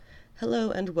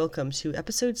Hello and welcome to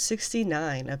episode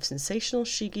 69 of Sensational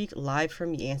She-Geek live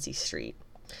from Yancey Street.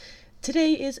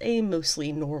 Today is a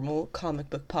mostly normal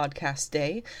comic book podcast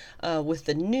day, with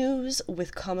the news,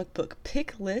 with comic book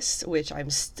pick list, which I'm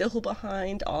still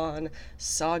behind on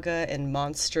Saga and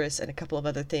Monstrous and a couple of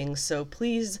other things, so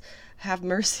please have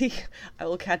mercy. I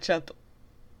will catch up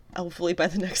hopefully by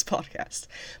the next podcast.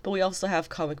 But we also have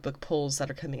comic book polls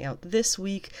that are coming out this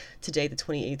week, today the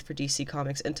 28th for DC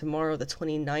Comics, and tomorrow the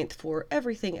 29th for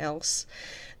everything else.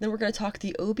 Then we're going to talk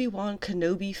the Obi-Wan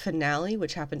Kenobi finale,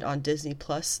 which happened on Disney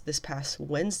Plus this past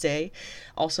Wednesday.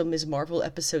 Also Ms. Marvel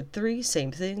episode 3,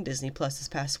 same thing, Disney Plus this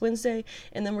past Wednesday.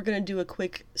 And then we're going to do a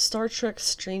quick Star Trek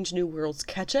Strange New Worlds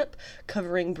catch-up,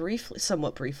 covering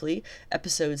somewhat briefly,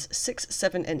 episodes 6,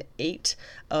 7, and 8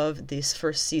 of this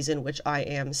first season, which I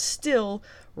am still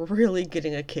really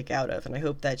getting a kick out of, and I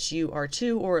hope that you are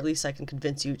too, or at least I can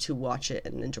convince you to watch it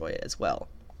and enjoy it as well.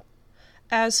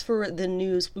 As for the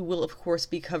news, we will of course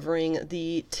be covering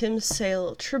the Tim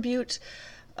Sale tribute.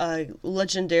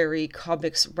 Legendary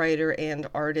comics writer and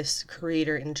artist,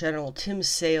 creator in general, Tim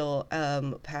Sale,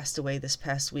 passed away this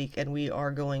past week, and we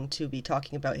are going to be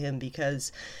talking about him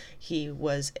because he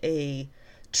was a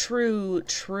true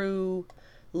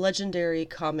legendary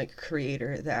comic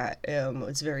creator that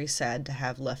it's very sad to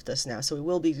have left us now. So we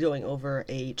will be going over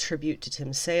a tribute to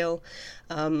Tim Sale.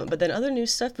 But then other new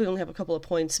stuff, we only have a couple of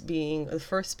points, being the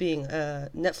first being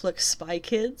Netflix Spy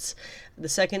Kids, the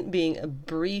second being a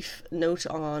brief note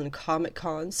on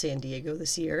Comic-Con San Diego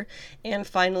this year, and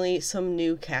finally some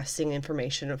new casting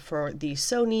information for the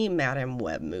Sony Madame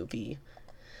Web movie.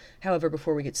 However,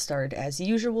 before we get started, as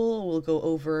usual, we'll go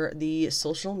over the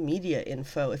social media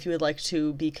info. If you would like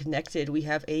to be connected, we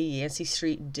have a Yancey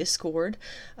Street Discord.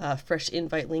 Fresh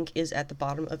invite link is at the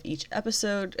bottom of each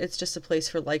episode. It's just a place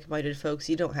for like-minded folks.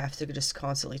 You don't have to just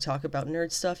constantly talk about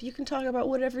nerd stuff. You can talk about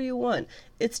whatever you want.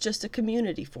 It's just a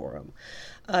community forum.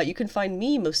 You can find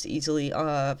me most easily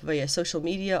via social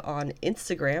media on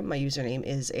Instagram. My username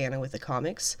is Anna with the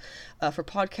Comics. For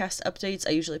podcast updates,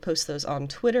 I usually post those on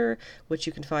Twitter, which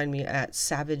you can find me at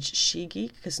Savage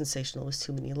She-Geek, because sensational is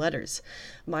too many letters.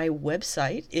 My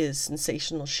website is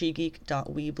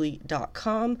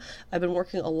sensationalshegeek.weebly.com. I've been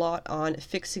working a lot on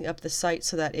fixing up the site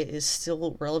so that it is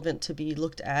still relevant to be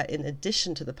looked at in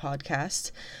addition to the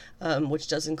podcast, which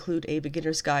does include a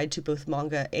beginner's guide to both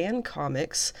manga and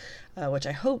comics, which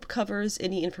I hope covers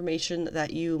any information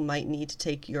that you might need to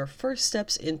take your first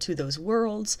steps into those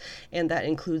worlds, and that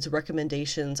includes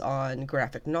recommendations on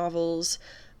graphic novels,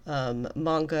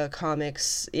 manga,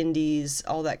 comics, indies,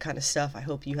 all that kind of stuff. I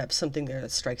hope you have something there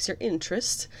that strikes your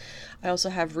interest. I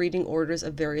also have reading orders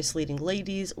of various leading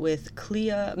ladies, with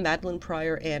Clea, Madeline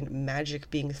Pryor, and Magik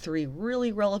being three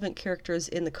really relevant characters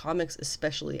in the comics,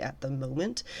 especially at the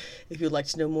moment. If you'd like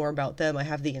to know more about them, I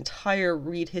have the entire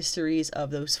read histories of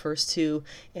those first two,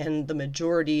 and the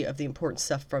majority of the important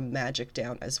stuff from Magik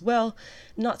down as well.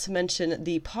 Not to mention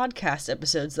the podcast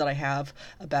episodes that I have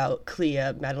about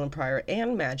Clea, Madeline Pryor,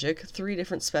 and Magik. 3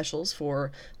 different specials for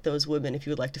those women if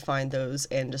you would like to find those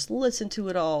and just listen to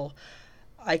it all.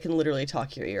 I can literally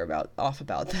talk your ear off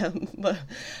about them.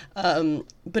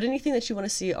 But anything that you want to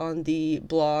see on the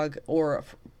blog or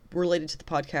related to the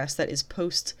podcast that is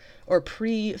post or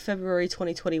pre-February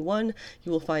 2021,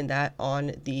 you will find that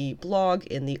on the blog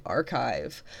in the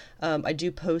archive. I do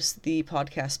post the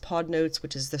podcast pod notes,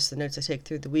 which is just the notes I take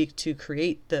through the week to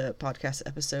create the podcast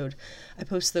episode. I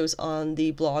post those on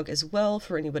the blog as well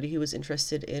for anybody who is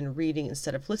interested in reading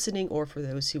instead of listening, or for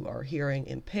those who are hearing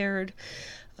impaired.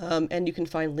 And you can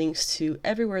find links to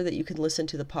everywhere that you can listen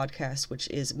to the podcast, which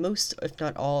is most, if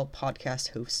not all,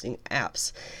 podcast hosting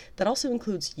apps. That also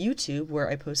includes YouTube, where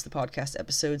I post the podcast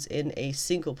episodes in a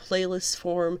single playlist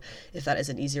form, if that is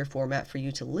an easier format for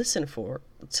you to listen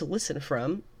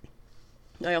from.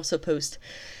 I also post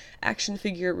action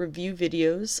figure review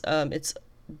videos. It's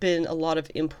been a lot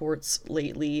of imports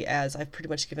lately, as I've pretty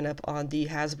much given up on the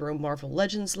Hasbro Marvel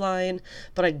Legends line,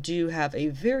 but I do have a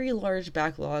very large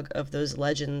backlog of those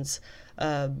Legends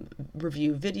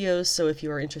review videos, so if you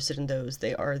are interested in those,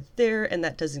 they are there, and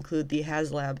that does include the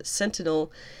HasLab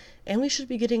Sentinel, and we should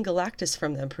be getting Galactus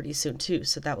from them pretty soon too,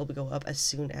 so that will go up as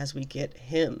soon as we get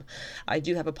him. I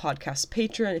do have a podcast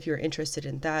Patreon if you're interested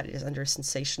in that. It is under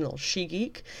Sensational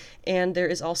She-Geek, and there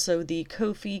is also the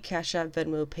Ko-fi, Cash App,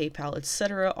 Venmo, PayPal,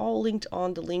 etc., all linked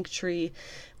on the link tree,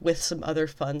 with some other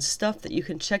fun stuff that you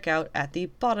can check out at the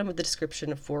bottom of the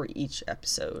description for each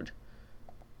episode.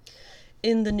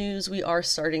 In the news, we are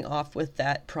starting off with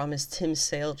that promised Tim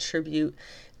Sale tribute.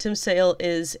 Tim Sale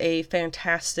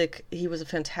he was a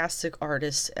fantastic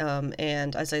artist,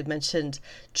 and as I mentioned,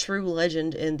 true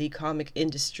legend in the comic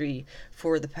industry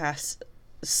for the past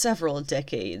several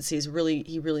decades. He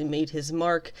really made his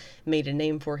mark, made a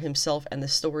name for himself and the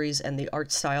stories and the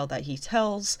art style that he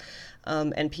tells,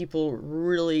 and people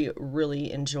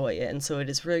really enjoy it. And so it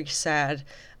is very sad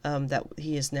that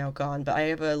he is now gone. But I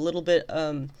have a little bit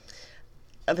of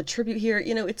a tribute here.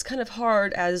 It's kind of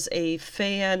hard as a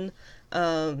fan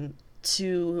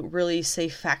to really say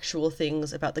factual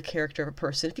things about the character of a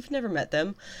person if you've never met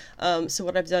them. So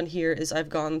what I've done here is I've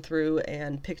gone through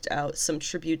and picked out some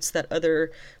tributes that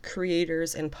other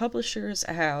creators and publishers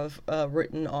have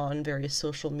written on various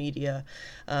social media,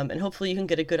 and hopefully you can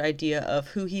get a good idea of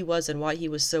who he was and why he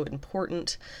was so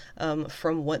important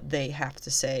from what they have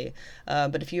to say.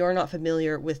 But if you are not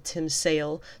familiar with Tim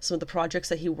Sale, some of the projects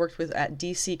that he worked with at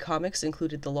DC Comics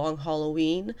included The Long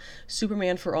Halloween,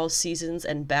 Superman for All Seasons,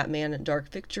 and Batman Dark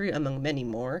Victory, among many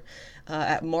more.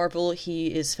 At Marvel,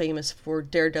 he is famous for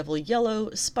Daredevil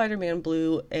Yellow, Spider-Man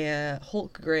Blue,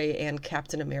 Hulk Gray, and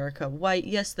Captain America White.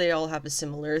 Yes, they all have a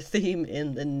similar theme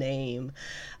in the name.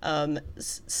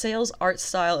 Sale's art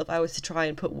style, if I was to try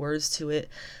and put words to it,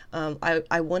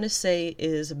 I want to say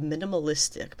is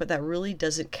minimalistic, but that really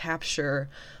doesn't capture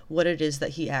what it is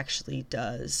that he actually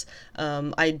does.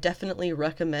 I definitely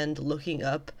recommend looking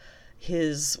up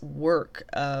his work.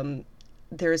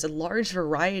 There is a large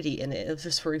variety in it.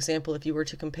 Just for example, if you were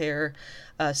to compare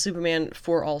Superman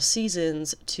for All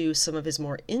Seasons to some of his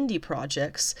more indie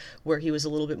projects, where he was a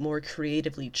little bit more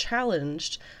creatively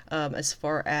challenged as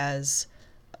far as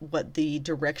what the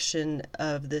direction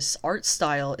of this art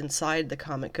style inside the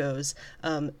comic goes,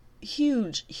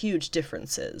 huge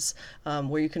differences,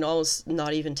 where you can almost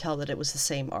not even tell that it was the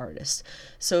same artist.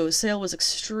 So Sale was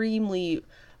extremely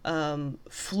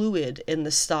fluid in the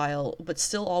style, but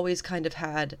still always kind of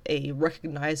had a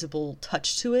recognizable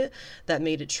touch to it that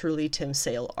made it truly Tim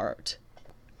Sale art.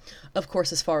 Of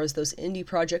course, as far as those indie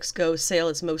projects go, Sale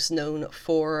is most known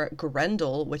for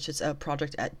Grendel, which is a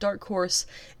project at Dark Horse,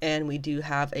 and we do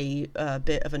have a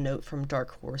bit of a note from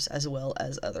Dark Horse as well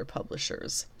as other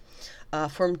publishers.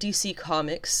 From DC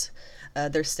Comics,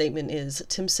 their statement is,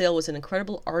 Tim Sale was an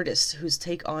incredible artist whose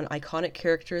take on iconic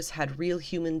characters had real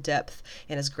human depth,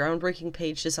 and his groundbreaking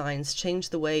page designs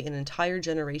changed the way an entire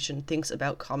generation thinks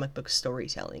about comic book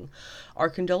storytelling. Our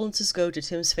condolences go to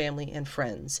Tim's family and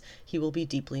friends. He will be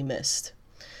deeply missed.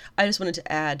 I just wanted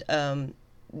to add,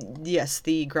 yes,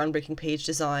 the groundbreaking page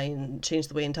design changed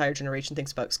the way an entire generation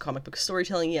thinks about comic book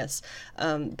storytelling. Yes,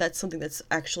 that's something that's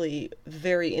actually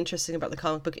very interesting about the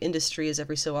comic book industry, is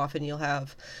every so often you'll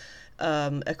have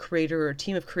a creator or a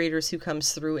team of creators who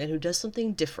comes through and who does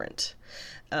something different.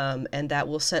 And that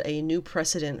will set a new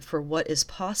precedent for what is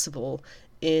possible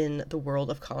in the world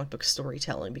of comic book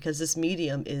storytelling, because this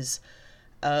medium is,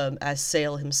 as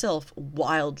Sale himself,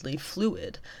 wildly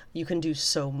fluid. You can do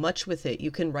so much with it. You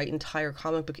can write entire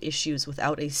comic book issues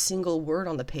without a single word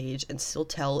on the page and still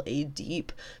tell a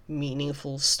deep,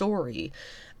 meaningful story.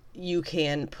 You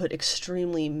can put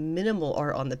extremely minimal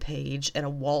art on the page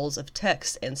and walls of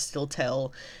text and still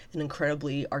tell an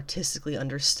incredibly artistically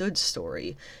understood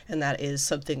story. And that is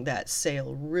something that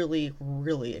Sale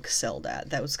really excelled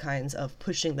at. Those kinds of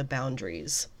pushing the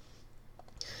boundaries.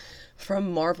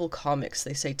 From Marvel Comics,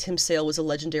 they say Tim Sale was a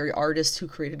legendary artist who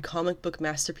created comic book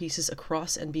masterpieces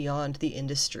across and beyond the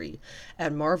industry.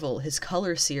 At Marvel, his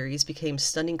Color series became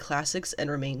stunning classics and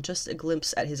remain just a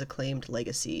glimpse at his acclaimed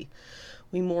legacy.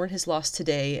 We mourn his loss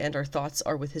today, and our thoughts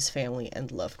are with his family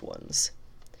and loved ones.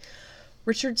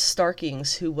 Richard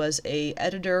Starkings, who was a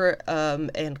editor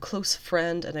and close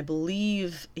friend, and I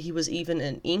believe he was even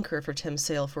an inker for Tim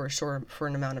Sale for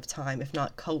an amount of time, if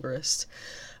not colorist.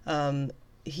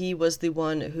 He was the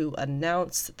one who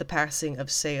announced the passing of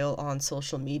Sale on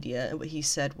social media, and what he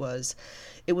said was,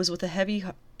 It was with a heavy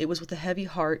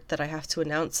heart that I have to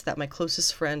announce that my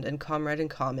closest friend and comrade in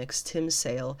comics, Tim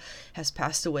Sale, has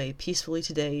passed away peacefully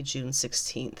today, June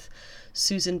 16th.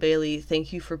 Susan Bailey,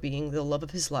 thank you for being the love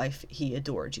of his life. He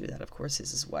adored you." That, of course,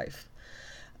 is his wife.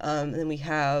 And then we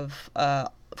have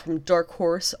from Dark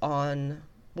Horse on,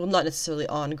 well, not necessarily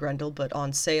on Grendel, but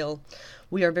on Sale.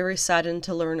 "We are very saddened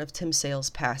to learn of Tim Sale's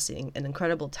passing. An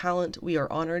incredible talent. We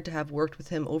are honored to have worked with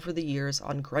him over the years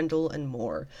on Grendel and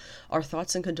more. Our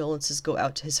thoughts and condolences go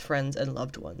out to his friends and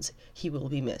loved ones. He will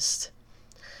be missed."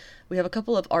 We have a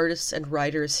couple of artists and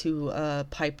writers who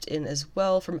piped in as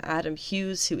well, from Adam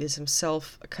Hughes, who is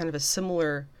himself kind of a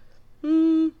similar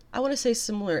I want to say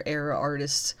similar era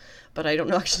artists, but I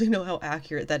don't actually know how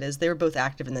accurate that is. They were both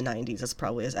active in the 90s. That's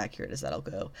probably as accurate as that'll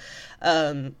go.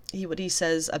 What he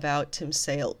says about Tim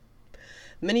Sale.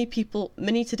 Many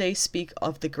today speak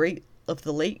of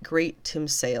the late great Tim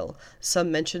Sale.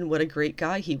 Some mention what a great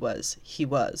guy he was. He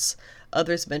was.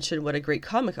 Others mention what a great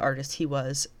comic artist he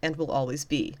was and will always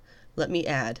be. Let me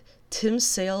add, Tim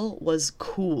Sale was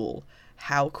cool.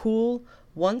 How cool?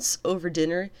 Once, over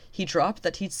dinner, he dropped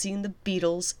that he'd seen the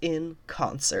Beatles in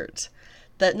concert.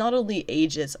 That not only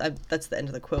ages, that's the end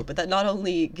of the quote, but that not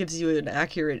only gives you an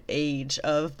accurate age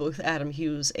of both Adam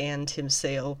Hughes and Tim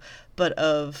Sale, but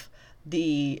of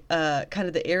the kind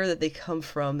of the era that they come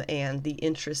from and the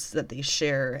interests that they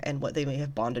share and what they may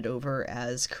have bonded over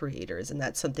as creators. And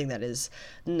that's something that is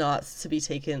not to be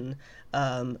taken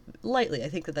lightly. I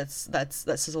think that that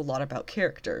says a lot about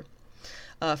character.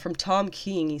 From Tom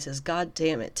King, he says, God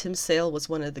damn it, Tim Sale was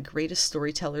one of the greatest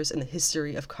storytellers in the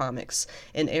history of comics,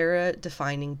 an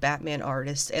era-defining Batman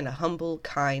artist, and a humble,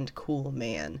 kind, cool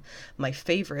man. My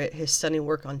favorite, his stunning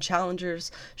work on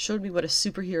Challengers, showed me what a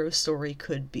superhero story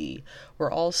could be.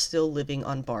 We're all still living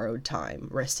on borrowed time.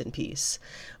 Rest in peace.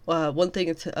 One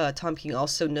thing Tom King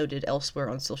also noted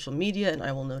elsewhere on social media, and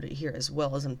I will note it here as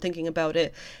well as I'm thinking about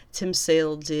it, Tim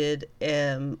Sale did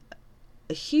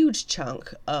a huge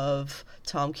chunk of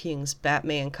Tom King's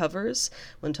Batman covers.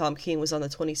 When Tom King was on the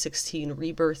 2016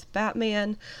 Rebirth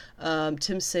Batman,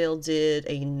 Tim Sale did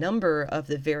a number of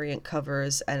the variant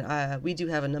covers, and we do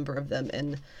have a number of them,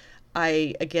 and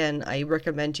I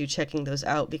recommend you checking those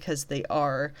out because they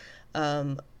are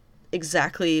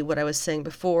exactly what I was saying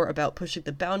before about pushing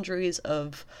the boundaries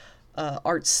of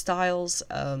art styles.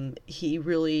 He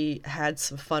really had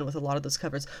some fun with a lot of those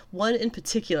covers. One in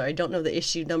particular, I don't know the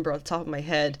issue number on the top of my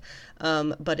head,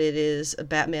 but it is a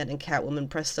Batman and Catwoman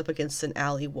pressed up against an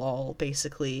alley wall,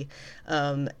 basically.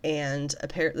 And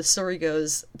the story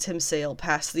goes, Tim Sale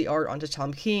passed the art onto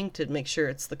Tom King to make sure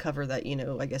it's the cover that,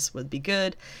 I guess would be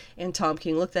good. And Tom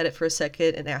King looked at it for a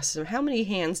second and asked him, how many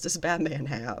hands does Batman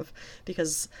have?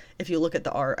 Because if you look at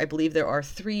the art, I believe there are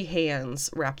 3 hands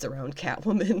wrapped around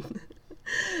Catwoman.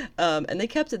 And they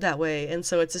kept it that way, and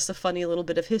so it's just a funny little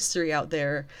bit of history out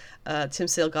there. Tim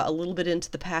Sale got a little bit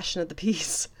into the passion of the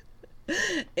piece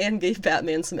and gave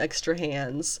Batman some extra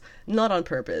hands, not on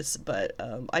purpose, but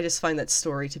I just find that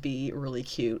story to be really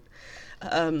cute.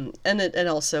 And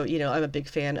also, I'm a big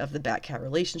fan of the Bat-Cat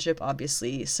relationship,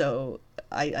 obviously, so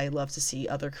I love to see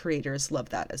other creators love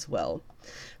that as well.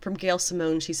 From Gail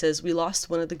Simone, she says, we lost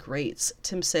one of the greats.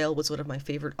 Tim Sale was one of my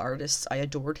favorite artists. I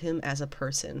adored him as a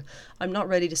person. I'm not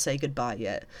ready to say goodbye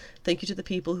yet. Thank you to the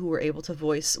people who were able to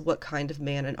voice what kind of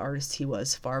man and artist he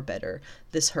was far better.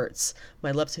 This hurts. My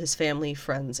love to his family,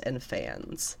 friends, and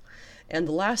fans. And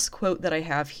the last quote that I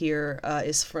have here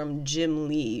is from Jim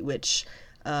Lee, which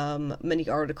many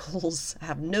articles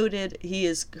have noted. He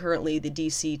is currently the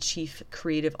DC Chief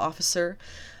Creative Officer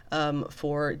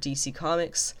for DC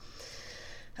Comics.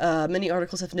 Many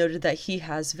articles have noted that he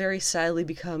has very sadly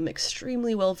become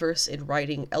extremely well-versed in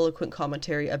writing eloquent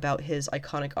commentary about his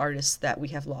iconic artists that we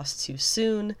have lost too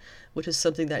soon, which is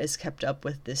something that is kept up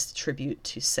with this tribute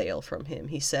to Sale from him.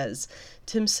 He says,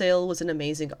 Tim Sale was an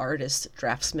amazing artist,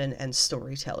 draftsman, and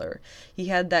storyteller. He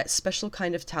had that special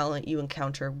kind of talent you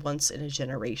encounter once in a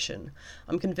generation.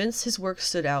 I'm convinced his work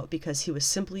stood out because he was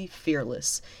simply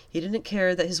fearless. He didn't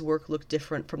care that his work looked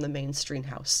different from the mainstream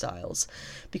house styles.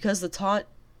 Because the taut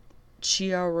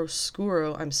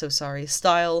chiaroscuro,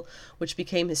 style, which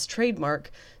became his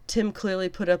trademark, Tim clearly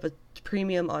put up a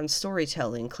premium on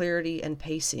storytelling, clarity, and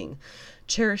pacing,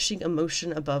 cherishing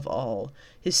emotion above all.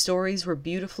 His stories were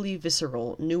beautifully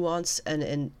visceral, nuanced,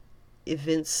 and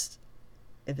evinced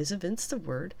the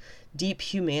word? Deep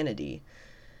humanity.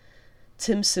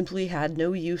 Tim simply had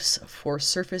no use for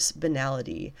surface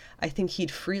banality. I think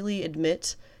he'd freely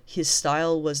admit his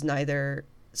style was neither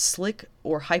slick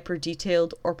or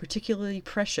hyper-detailed or particularly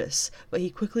precious, but he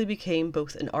quickly became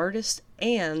both an artist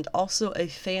and also a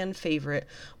fan favorite,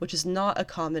 which is not a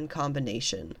common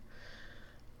combination.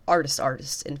 Artist,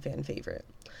 and fan favorite.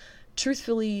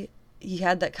 Truthfully, he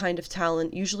had that kind of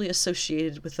talent usually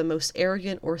associated with the most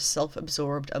arrogant or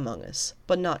self-absorbed among us,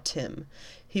 but not Tim.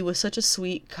 He was such a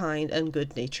sweet, kind, and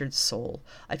good-natured soul.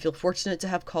 I feel fortunate to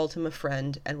have called him a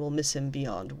friend and will miss him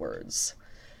beyond words.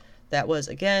 That was,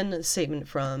 again, a statement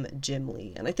from Jim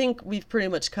Lee. And I think we've pretty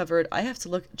much covered, I have to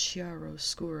look,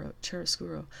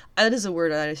 chiaroscuro. That is a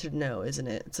word I should know, isn't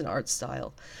it? It's an art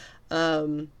style.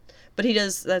 But he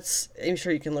does, I'm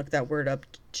sure you can look that word up,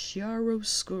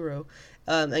 chiaroscuro,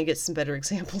 and get some better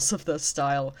examples of the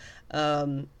style.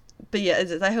 But yeah,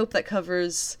 I hope that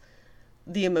covers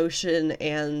the emotion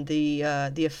and the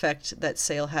effect that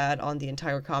Sale had on the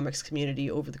entire comics community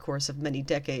over the course of many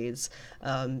decades,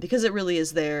 because it really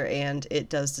is there and it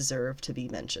does deserve to be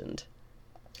mentioned.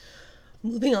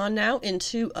 Moving on now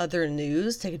into other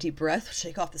news. Take a deep breath,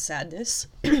 shake off the sadness.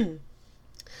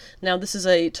 Now, this is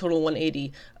a total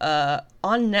 180.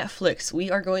 On Netflix,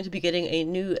 we are going to be getting a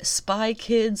new Spy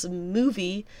Kids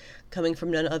movie coming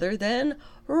from none other than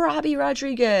Robbi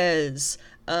Rodriguez,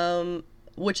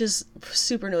 which is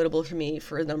super notable for me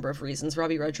for a number of reasons.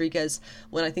 Robbi Rodriguez,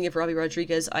 when I think of Robbi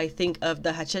Rodriguez, I think of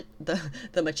the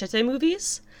Machete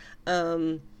movies.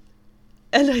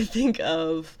 And I think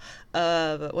of,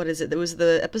 what is it? There was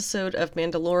the episode of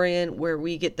Mandalorian where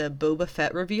we get the Boba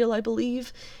Fett reveal, I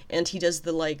believe, and he does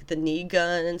the knee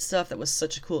gun and stuff. That was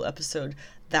such a cool episode.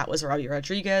 That was Robbi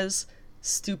Rodriguez.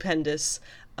 Stupendous.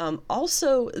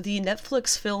 Also, the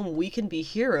Netflix film We Can Be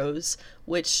Heroes,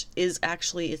 which is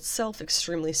actually itself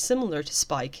extremely similar to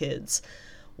Spy Kids,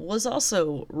 was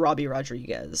also Robbi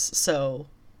Rodriguez. So,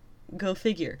 go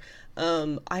figure.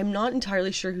 I'm not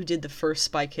entirely sure who did the first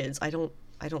Spy Kids. I don't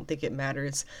think it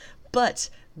matters. But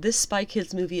this Spy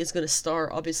Kids movie is going to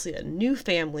star, obviously, a new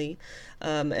family,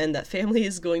 and that family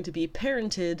is going to be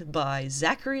parented by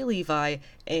Zachary Levi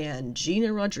and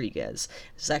Gina Rodriguez.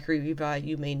 Zachary Levi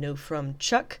you may know from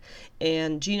Chuck,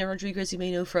 and Gina Rodriguez you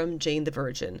may know from Jane the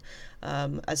Virgin,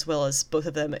 as well as both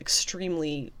of them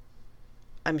extremely,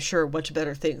 I'm sure, much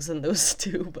better things than those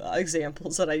two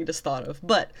examples that I just thought of.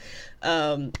 But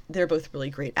they're both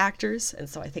really great actors, and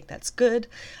so I think that's good.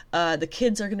 The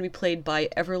kids are going to be played by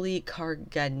Everly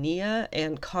Cargania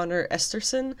and Connor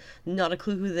Esterson. Not a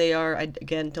clue who they are. I,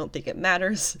 again, don't think it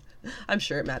matters. I'm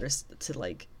sure it matters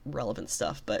to, relevant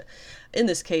stuff, but in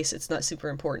this case, it's not super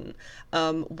important.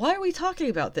 Why are we talking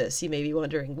about this, you may be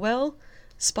wondering? Well,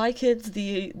 Spy Kids,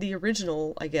 the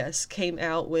original, I guess, came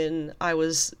out when I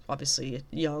was obviously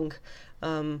young.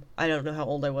 I don't know how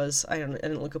old I was. I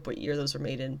didn't look up what year those were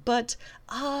made in, but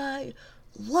I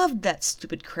loved that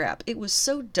stupid crap. It was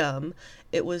so dumb.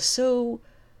 It was so,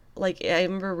 I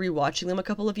remember rewatching them a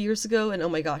couple of years ago, and oh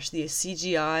my gosh, the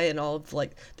CGI and all of,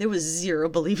 there was zero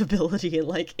believability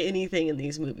in, anything in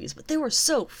these movies, but they were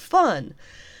so fun.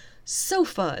 So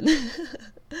fun.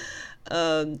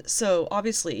 So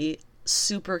obviously,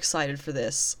 super excited for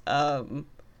this.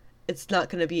 It's not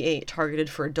going to be targeted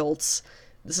for adults.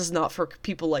 This is not for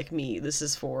people like me. This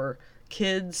is for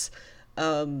kids.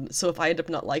 So if I end up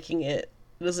not liking it,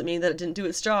 it doesn't mean that it didn't do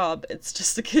its job. It's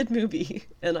just a kid movie,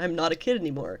 and I'm not a kid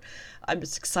anymore. I'm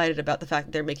just excited about the fact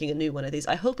that they're making a new one of these.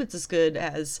 I hope it's as good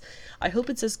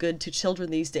to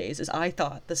children these days as I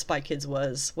thought the Spy Kids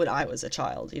was when I was a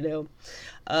child,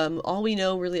 All we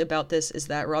know really about this is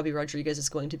that Robbi Rodriguez is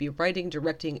going to be writing,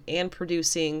 directing, and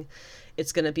producing.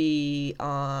 It's going to be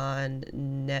on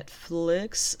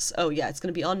Netflix. Oh yeah, it's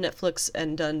going to be on Netflix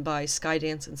and done by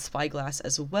Skydance and Spyglass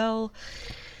as well.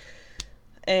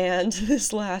 And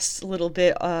this last little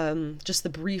bit, just the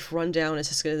brief rundown, is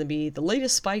just going to be the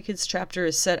latest Spy Kids chapter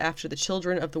is set after the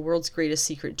children of the world's greatest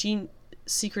secret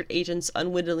agents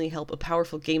unwittingly help a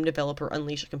powerful game developer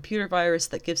unleash a computer virus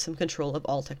that gives him control of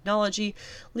all technology,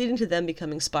 leading to them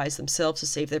becoming spies themselves to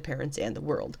save their parents and the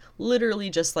world. Literally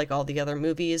just like all the other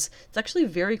movies. It's actually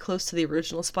very close to the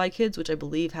original Spy Kids, which I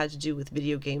believe had to do with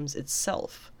video games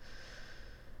itself.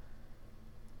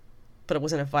 But it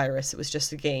wasn't a virus, it was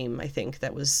just a game, I think,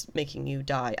 that was making you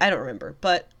die. I don't remember,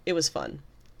 but it was fun.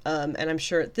 And I'm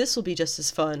sure this will be just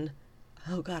as fun,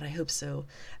 oh god, I hope so,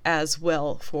 as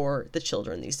well for the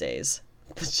children these days.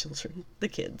 The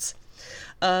kids.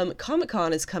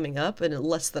 Comic-Con is coming up in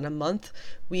less than a month.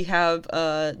 We have,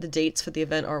 the dates for the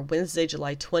event are Wednesday,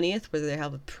 July 20th, where they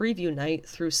have a preview night,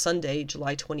 through Sunday,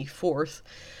 July 24th.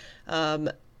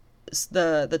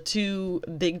 The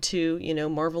big two,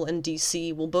 Marvel and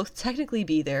DC, will both technically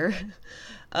be there.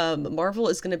 Marvel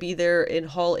is going to be there in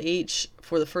Hall H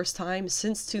for the first time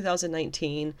since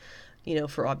 2019,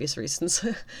 for obvious reasons.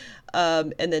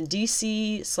 And then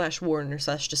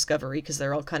DC/Warner/Discovery, because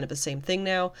they're all kind of the same thing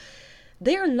now,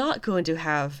 they are not going to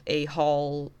have a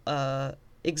hall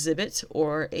exhibit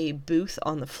or a booth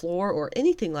on the floor or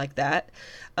anything like that,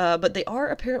 but they are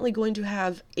apparently going to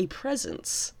have a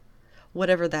presence,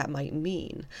 whatever that might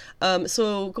mean.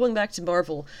 So going back to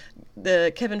Marvel,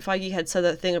 the Kevin Feige had said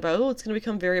that thing about, it's going to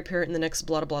become very apparent in the next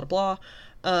blah, blah, blah, blah.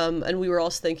 And we were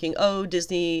also thinking,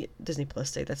 Disney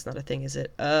Plus Day, that's not a thing, is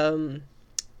it?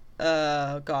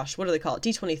 Gosh, what do they call it?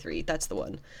 D23, that's the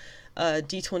one.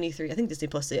 D23, I think Disney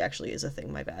Plus Day actually is a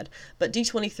thing, my bad. But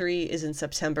D23 is in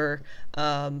September,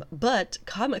 but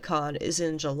Comic-Con is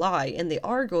in July, and they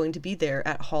are going to be there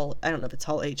at Hall, I don't know if it's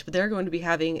Hall H, but they're going to be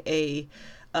having a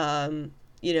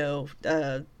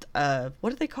what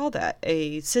do they call that?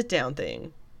 A sit-down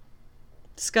thing.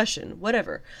 Discussion,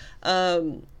 whatever.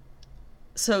 So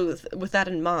with that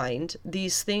in mind,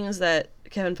 these things that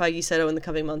Kevin Feige said, in the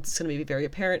coming months, it's going to be very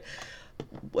apparent.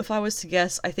 If I was to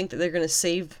guess, I think that they're going to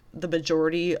save the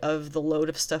majority of the load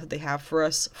of stuff that they have for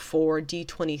us for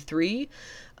D23.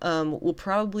 We'll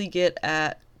probably get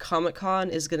at Comic-Con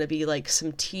is going to be like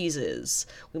some teases.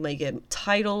 We might get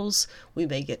titles, we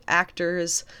may get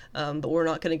actors, but we're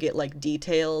not going to get like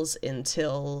details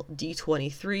until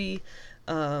D23.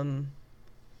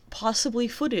 Possibly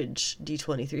footage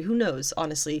D23, who knows,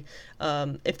 honestly.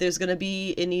 If there's gonna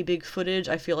be any big footage,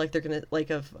 I feel like they're gonna, like,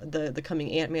 of the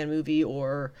coming Ant-Man movie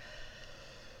or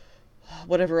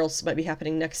whatever else might be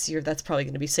happening next year, that's probably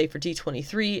going to be safe for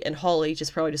D23, and Hall H is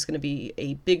probably just going to be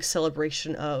a big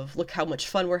celebration of, look how much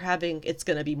fun we're having, it's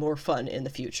going to be more fun in the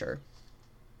future.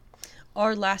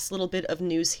 Our last little bit of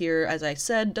news here, as I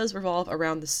said, does revolve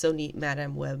around the Sony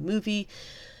Madame Web movie.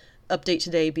 Update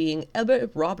today being Emma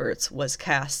Roberts was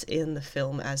cast in the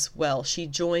film as well. She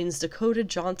joins Dakota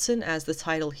Johnson as the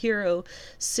title hero,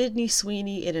 Sydney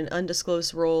Sweeney in an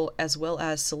undisclosed role, as well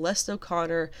as Celeste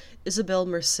O'Connor, Isabella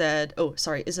Merced,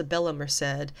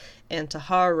 and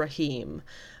Tahar Rahim,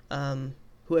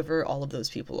 whoever all of those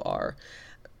people are.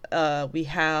 We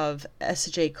have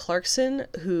S.J. Clarkson,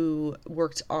 who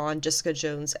worked on Jessica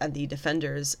Jones and the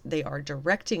Defenders. They are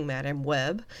directing Madame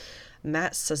Web.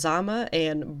 Matt Sazama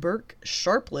and Burke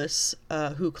Sharpless,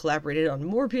 who collaborated on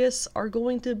Morbius, are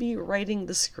going to be writing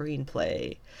the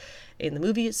screenplay. And the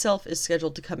movie itself is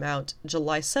scheduled to come out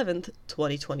July 7th,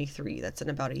 2023. That's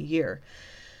in about a year.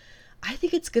 I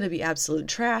think it's going to be absolute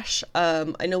trash.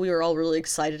 I know we were all really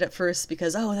excited at first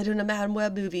because, they're doing a Madame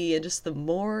Web movie, and just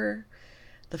the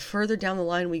further down the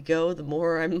line we go, the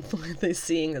more I'm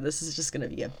seeing that this is just going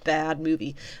to be a bad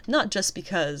movie. Not just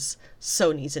because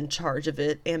Sony's in charge of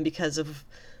it, and because of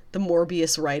the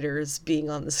Morbius writers being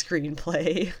on the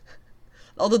screenplay.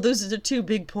 Although those are the two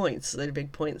big points. They're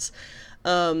big points.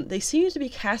 They seem to be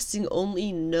casting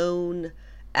only known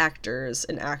actors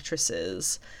and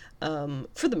actresses,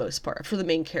 for the most part, for the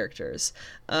main characters.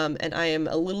 And I am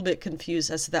a little bit confused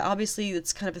as to that. Obviously,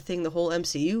 it's kind of a thing the whole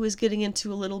MCU is getting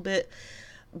into a little bit.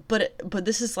 But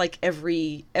this is like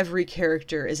every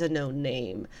character is a known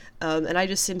name, and I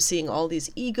just am seeing all these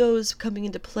egos coming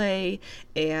into play,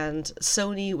 and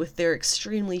Sony with their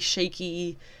extremely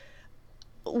shaky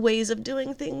ways of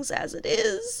doing things as it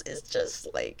is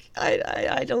just like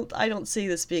I don't see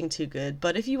this being too good.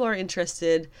 But if you are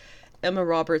interested, Emma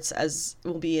Roberts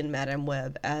will be in Madame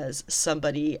Web as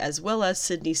somebody, as well as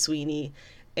Sydney Sweeney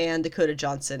and Dakota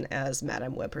Johnson as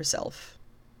Madame Web herself.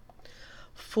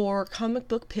 For comic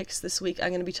book picks this week, I'm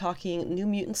going to be talking New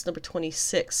Mutants number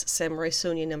 26, Samurai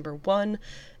Sonia number 1,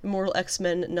 Immortal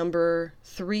X-Men number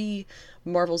 3,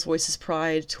 Marvel's Voices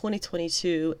Pride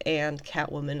 2022, and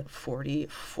Catwoman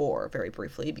 44, very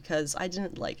briefly, because I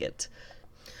didn't like it.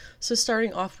 So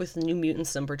starting off with New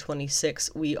Mutants number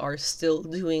 26, we are still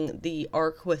doing the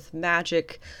arc with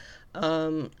Magik,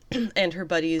 and her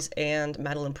buddies and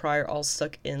Madeline Pryor all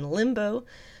stuck in limbo.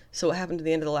 So what happened at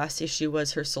the end of the last issue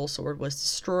was her soul sword was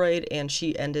destroyed, and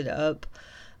she ended up,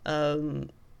 they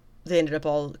ended up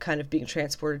all kind of being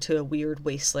transported to a weird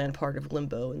wasteland part of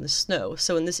Limbo in the snow.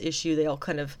 So in this issue, they all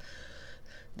kind of,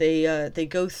 they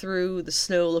go through the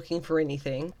snow looking for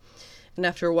anything. And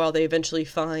after a while, they eventually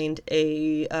find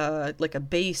like a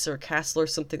base or castle or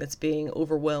something that's being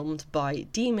overwhelmed by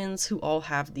demons who all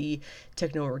have the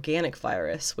techno-organic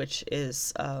virus, which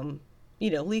is,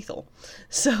 lethal.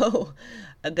 So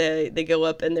they go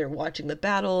up and they're watching the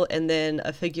battle, and then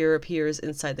a figure appears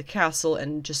inside the castle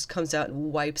and just comes out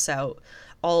and wipes out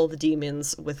all the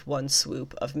demons with one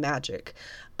swoop of magic.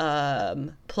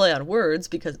 Play on words,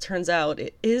 because it turns out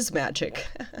it is Magik.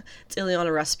 It's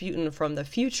Illyana Rasputin from the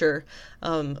future.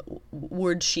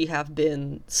 Would she have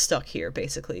been stuck here,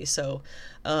 basically? So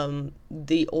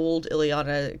the old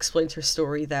Illyana explains her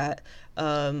story that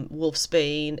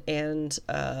Wolfsbane and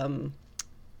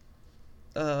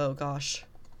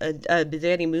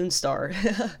Danny Moonstar,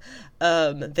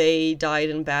 they died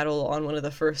in battle on one of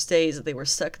the first days that they were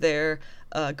stuck there,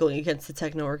 going against the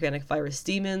techno-organic virus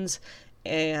demons,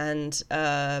 and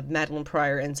Madeline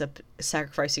Pryor ends up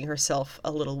sacrificing herself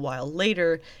a little while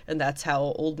later, and that's how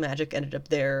old Magik ended up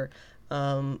there,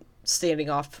 standing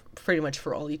off pretty much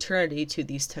for all eternity to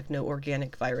these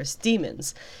techno-organic virus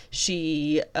demons.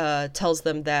 She tells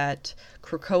them that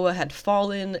Krakoa had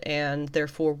fallen, and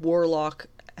therefore Warlock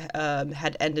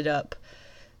had ended up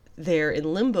there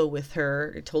in limbo with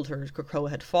her. It told her Krakoa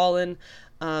had fallen,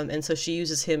 and so she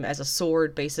uses him as a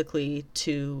sword, basically,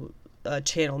 to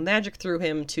channel magic through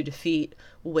him to defeat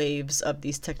waves of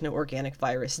these techno-organic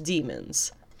virus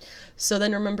demons. So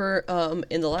then remember,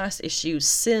 in the last issue,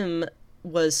 Sim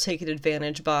was taken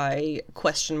advantage by ?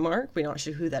 We're not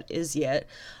sure who that is yet,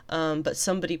 but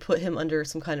somebody put him under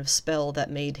some kind of spell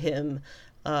that made him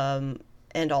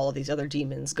and all of these other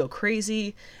demons go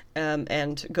crazy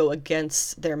and go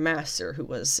against their master, who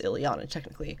was Illyana,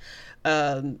 technically.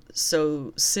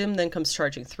 So Sim then comes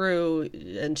charging through,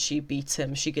 and she beats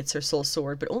him. She gets her soul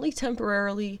sword, but only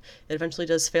temporarily. It eventually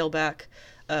does go back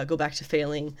to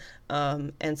failing.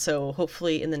 And so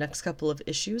hopefully in the next couple of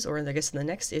issues, or I guess in the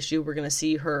next issue, we're going to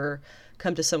see her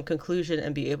come to some conclusion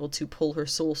and be able to pull her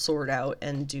soul sword out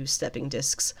and do stepping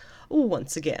discs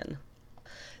once again.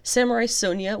 Samurai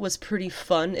Sonia was pretty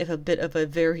fun, if a bit of a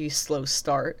very slow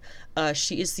start.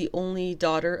 She is the only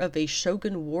daughter of a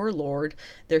shogun warlord.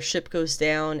 Their ship goes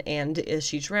down, and as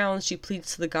she drowns, she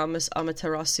pleads to the goddess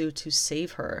Amaterasu to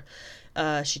save her.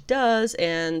 She does,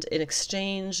 and in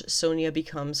exchange, Sonia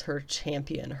becomes her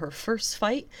champion. Her first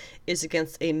fight is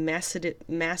against a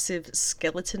massive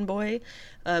skeleton boy,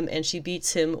 and she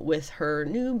beats him with her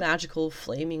new magical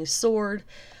flaming sword.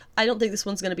 I don't think this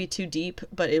one's going to be too deep,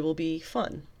 but it will be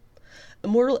fun.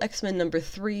 Immortal X-Men number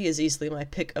 3 is easily my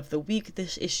pick of the week.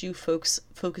 This issue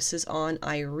focuses on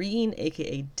Irene,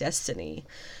 aka Destiny.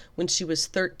 When she was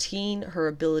 13, her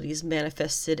abilities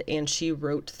manifested and she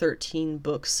wrote 13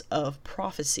 books of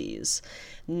prophecies.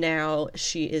 Now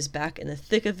she is back in the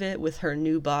thick of it, with her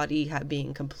new body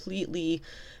being completely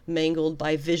mangled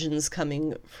by visions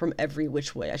coming from every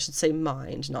which way. I should say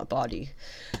mind, not body.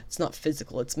 It's not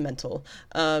physical, it's mental.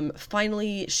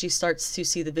 Finally, she starts to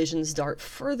see the visions dart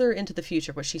further into the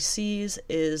future. What she sees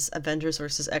is Avengers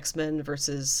versus X-Men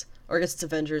versus, or I guess it's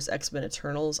Avengers, X-Men,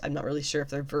 Eternals. I'm not really sure if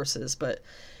they're versus, but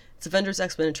it's Avengers,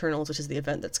 X-Men, Eternals, which is the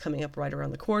event that's coming up right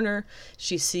around the corner.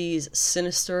 She sees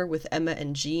Sinister with Emma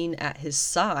and Jean at his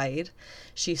side.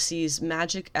 She sees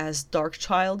Magik as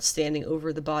Darkchild standing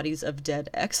over the bodies of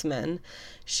dead X-Men.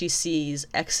 She sees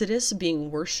Exodus being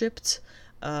worshipped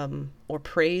or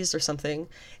praised or something.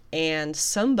 And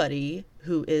somebody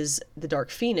who is the Dark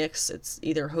Phoenix, it's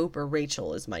either Hope or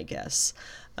Rachel is my guess.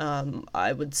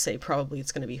 I would say probably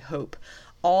it's going to be Hope.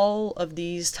 All of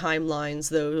these timelines,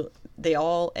 though, they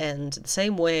all end the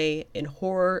same way, in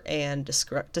horror and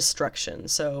destruction.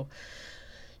 So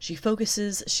she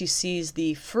sees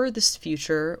the furthest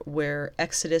future where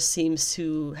Exodus seems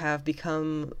to have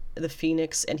become the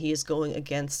Phoenix and he is going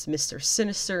against Mr.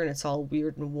 Sinister, and it's all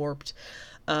weird and warped.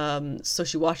 So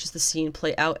she watches the scene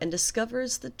play out and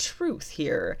discovers the truth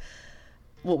here.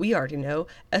 What we already know,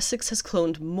 Essex has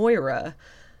cloned Moira,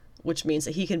 which means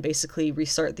that he can basically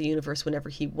restart the universe whenever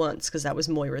he wants, because that was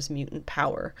Moira's mutant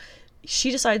power.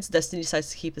 Destiny decides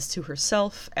to keep this to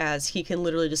herself, as he can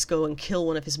literally just go and kill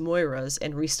one of his Moiras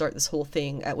and restart this whole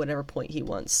thing at whatever point he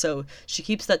wants. So she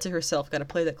keeps that to herself, gotta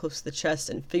play that close to the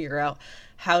chest and figure out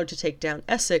how to take down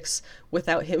Essex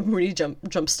without him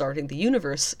jump-starting the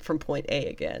universe from point A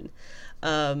again.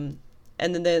 And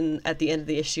then at the end of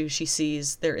the issue, she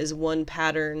sees there is one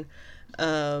pattern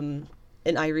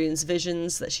in Irene's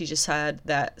visions that she just had,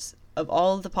 that of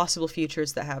all of the possible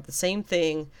futures that have the same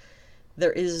thing,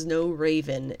 there is no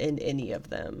Raven in any of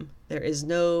them. There is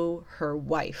no her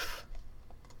wife.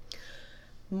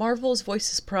 Marvel's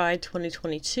Voices Pride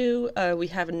 2022. We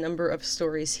have a number of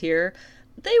stories here.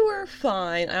 They were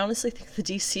fine. I honestly think the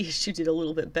DC issue did a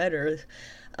little bit better.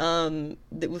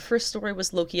 The first story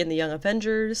was Loki and the Young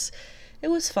Avengers. It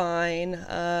was fine.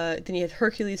 Then you had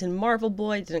Hercules and Marvel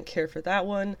Boy. Didn't care for that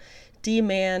one.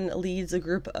 D-Man leads a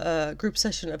group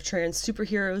session of trans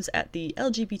superheroes at the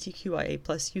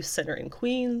LGBTQIA+ Youth Center in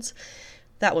Queens.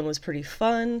 That one was pretty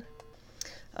fun.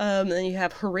 Then you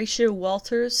have Horatio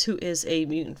Walters, who is a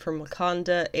mutant from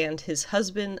Wakanda, and his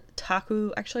husband,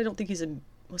 Taku. Actually, I don't think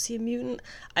was he a mutant?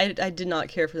 I did not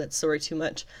care for that story too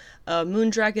much.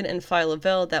 Moondragon and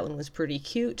Phyla-Vell, that one was pretty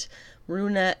cute.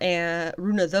 Runa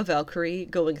the Valkyrie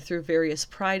going through various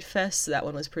Pride Fests, that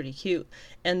one was pretty cute.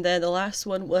 And then the last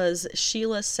one was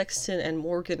Sheila Sexton and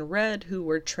Morgan Red, who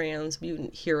were trans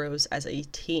mutant heroes as a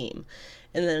team.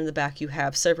 And then in the back you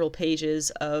have several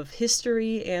pages of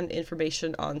history and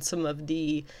information on some of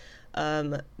the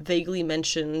vaguely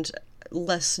mentioned,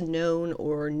 less known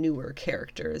or newer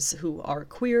characters who are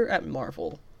queer at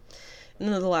Marvel. And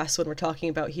then the last one we're talking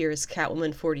about here is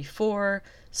Catwoman 44.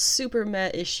 Super meh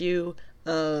issue.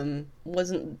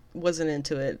 Wasn't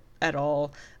into it at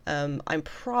all. I'm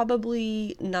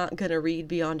probably not gonna read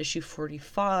beyond issue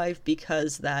 45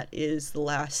 because that is the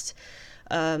last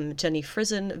Jenny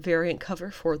Frison variant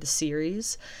cover for the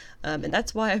series. And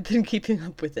that's why I've been keeping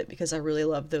up with it, because I really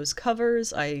love those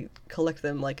covers. I collect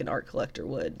them like an art collector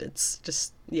would. It's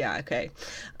just, yeah, okay.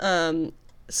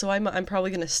 So I'm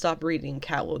probably going to stop reading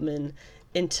Catwoman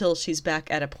until she's back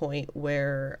at a point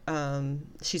where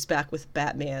she's back with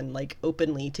Batman, like,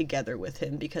 openly together with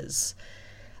him, because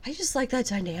I just like that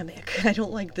dynamic. I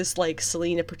don't like this, like,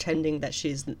 Selina pretending that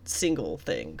she's single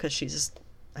thing, because she's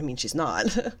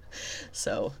not.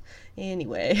 So,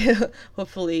 anyway,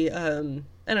 hopefully, I don't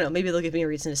know, maybe they'll give me a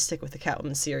reason to stick with the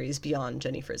Catwoman series beyond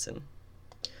Jenny Frison.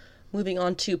 Moving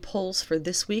on to polls for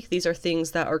this week. These are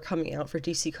things that are coming out for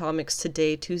DC Comics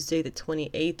today, Tuesday the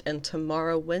 28th, and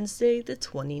tomorrow, Wednesday the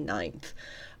 29th.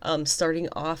 Starting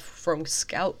off from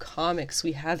Scout Comics,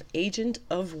 we have Agent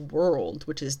of World,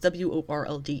 which is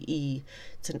WORLDE.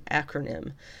 It's an acronym.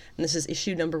 And this is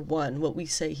issue number 1. What we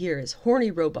say here is horny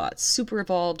robots, super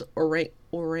evolved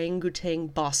orangutan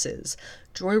bosses,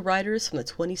 joyriders from the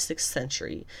 26th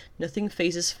century. Nothing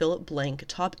phases Philip Blank,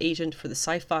 top agent for the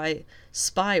sci-fi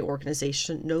spy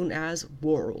organization known as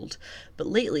World. But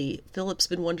lately, Philip's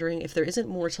been wondering if there isn't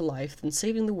more to life than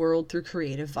saving the world through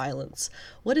creative violence.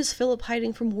 What is Philip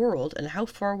hiding from World, and how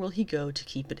far will he go to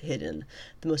keep it hidden?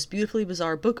 The most beautifully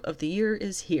bizarre book of the year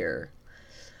is here.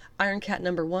 Iron Cat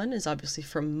number 1 is obviously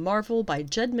from Marvel by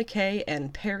Jed MacKay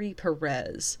and Perry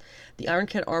Perez. The Iron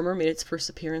Cat armor made its first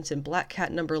appearance in Black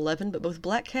Cat number 11, but both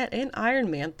Black Cat and Iron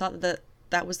Man thought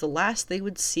that was the last they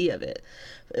would see of it.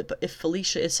 But if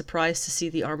Felicia is surprised to see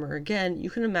the armor again, you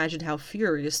can imagine how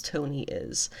furious Tony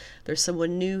is. There's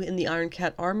someone new in the Iron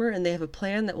Cat armor, and they have a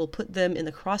plan that will put them in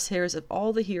the crosshairs of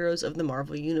all the heroes of the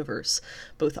Marvel Universe.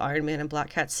 Both Iron Man and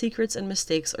Black Cat's secrets and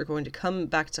mistakes are going to come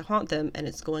back to haunt them, and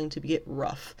it's going to get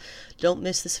rough. Don't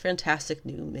miss this fantastic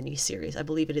new miniseries. I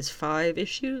believe it is 5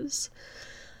 issues.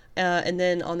 And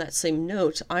then on that same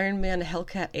note, Iron Man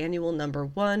Hellcat Annual number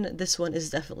 1. This one is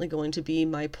definitely going to be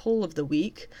my poll of the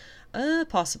week.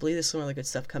 Possibly. There's some really good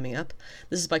stuff coming up.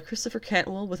 This is by Christopher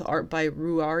Cantwell with art by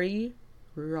Ruari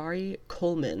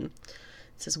Coleman.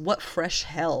 It says, what fresh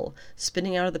hell.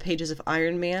 Spinning out of the pages of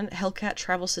Iron Man, Hellcat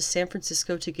travels to San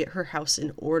Francisco to get her house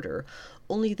in order.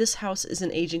 Only this house is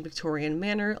an aging Victorian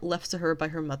manor left to her by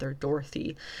her mother,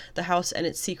 Dorothy. The house and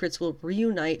its secrets will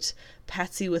reunite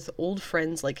Patsy with old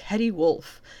friends like Hetty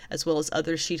Wolf, as well as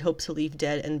others she'd hoped to leave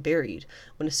dead and buried.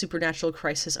 When a supernatural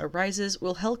crisis arises,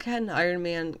 will Hellcat and Iron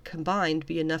Man combined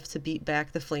be enough to beat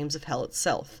back the flames of hell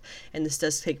itself? And this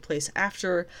does take place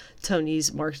after Tony's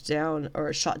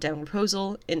shot down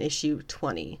proposal in issue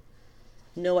 20.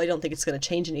 No, I don't think it's going to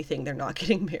change anything. They're not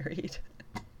getting married.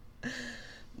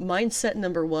 Mindset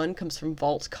number 1 comes from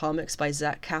Vault Comics by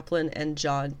Zach Kaplan and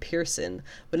John Pearson.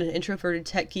 When an introverted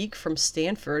tech geek from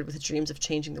Stanford with dreams of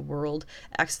changing the world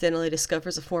accidentally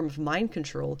discovers a form of mind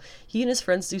control, he and his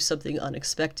friends do something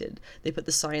unexpected. They put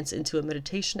the science into a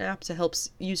meditation app to help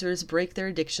users break their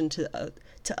addiction to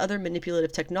other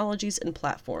manipulative technologies and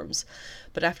platforms.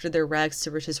 But after their rags to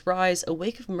riches rise, a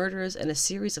wake of murders and a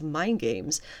series of mind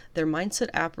games, their Mindset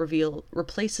app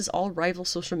replaces all rival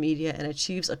social media and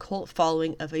achieves a cult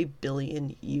following of 1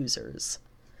 billion users.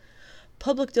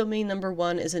 Public Domain number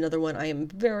 1 is another one I am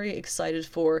very excited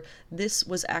for. This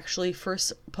was actually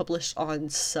first published on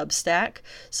Substack,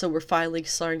 so we're finally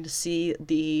starting to see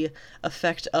the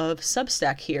effect of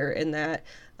Substack here in that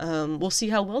we'll see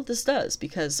how well this does,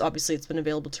 because obviously it's been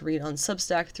available to read on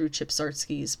Substack through Chip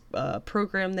Zdarsky's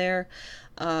program there,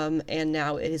 and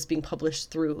now it is being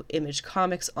published through Image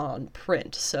Comics on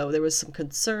print. So there was some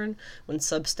concern when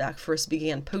Substack first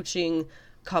began poaching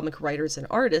comic writers and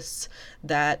artists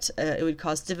that it would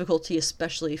cause difficulty,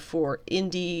 especially for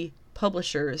indie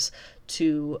publishers,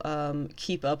 to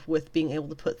keep up with being able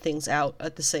to put things out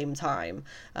at the same time,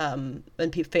 and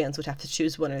fans would have to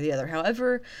choose one or the other.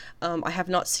 However, I have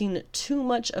not seen too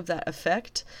much of that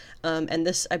effect, and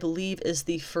this, I believe, is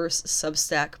the first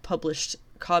Substack published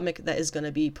comic that is going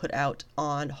to be put out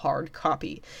on hard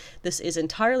copy. This is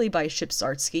entirely by Chip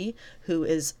Zdarsky, who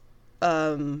is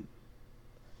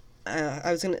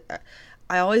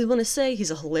I always want to say he's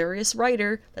a hilarious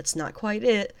writer. That's not quite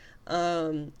it.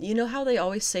 You know how they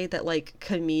always say that, like,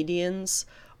 comedians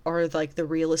are, like, the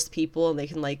realest people and they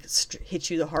can, like,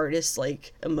 hit you the hardest,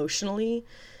 like, emotionally,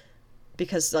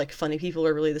 because, like, funny people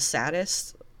are really the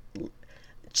saddest?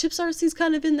 Chip Zdarsky's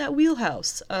kind of in that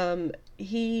wheelhouse.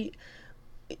 You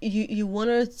want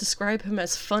to describe him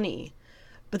as funny,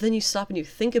 but then you stop and you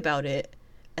think about it,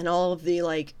 and all of the,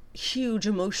 like, huge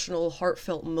emotional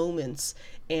heartfelt moments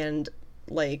and,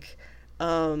 like,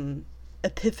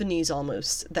 epiphanies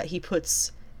almost that he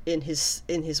puts in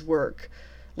his work,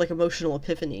 like emotional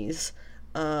epiphanies,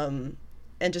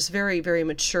 and just very, very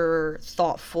mature,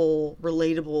 thoughtful,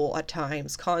 relatable at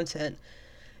times content.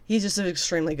 He's just an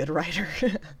extremely good writer.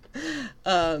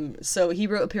 So he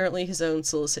wrote apparently his own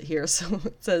solicit here. So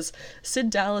it says, Sid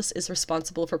Dallas is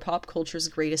responsible for pop culture's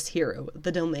greatest hero,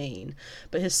 the domain.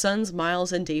 But his sons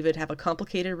Miles and David have a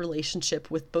complicated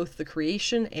relationship with both the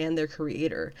creation and their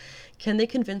creator. Can they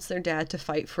convince their dad to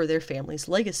fight for their family's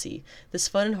legacy? This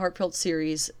fun and heartfelt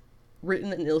series,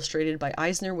 written and illustrated by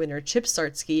Eisner winner Chip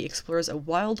Zdarsky, explores a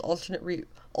wild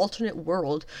alternate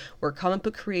world where comic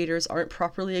book creators aren't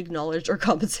properly acknowledged or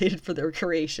compensated for their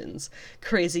creations.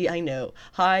 Crazy, I know.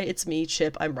 Hi, it's me,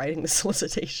 Chip. I'm writing the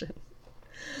solicitation.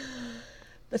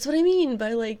 That's what I mean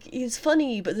by, like, he's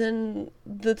funny, but then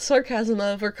the sarcasm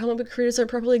of where comic book creators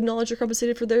aren't properly acknowledged or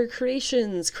compensated for their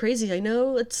creations. Crazy, I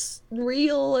know. It's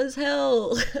real as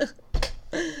hell.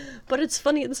 But it's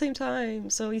funny at the same time.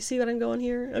 So you see what I'm going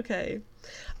here? Okay.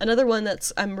 Another one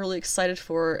I'm really excited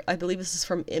for, I believe this is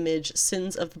from Image,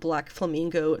 Sins of the Black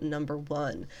Flamingo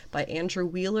 #1 by Andrew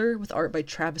Wheeler with art by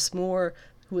Travis Moore,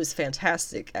 who is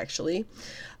fantastic, actually.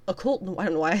 I don't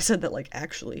know why I said that like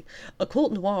actually.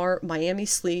 Occult noir, Miami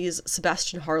sleaze,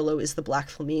 Sebastian Harlow is the Black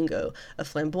Flamingo, a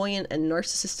flamboyant and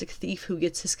narcissistic thief who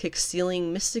gets his kick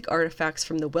stealing mystic artifacts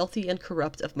from the wealthy and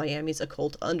corrupt of Miami's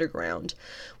occult underground.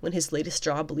 When his latest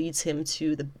job leads him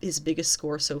to his biggest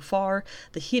score so far,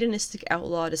 the hedonistic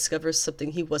outlaw discovers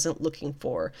something he wasn't looking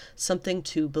for, something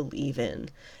to believe in.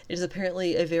 It is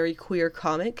apparently a very queer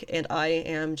comic, and I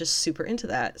am just super into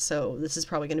that, so this is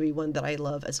probably going to be one that I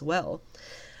love as well.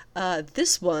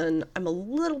 This one,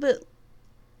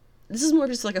 this is more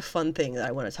just like a fun thing that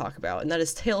I want to talk about, and that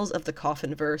is Tales of the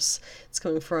Coffin Verse. It's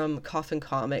coming from Coffin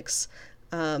Comics.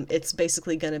 It's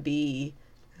basically going to be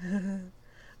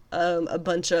a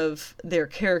bunch of their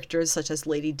characters, such as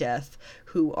Lady Death,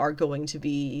 who are going to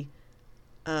be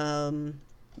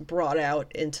brought out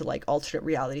into like alternate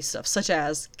reality stuff, such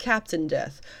as Captain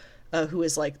Death, who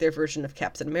is like their version of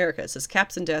Captain America. It says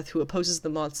Captain Death, who opposes the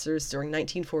monsters during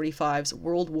 1945's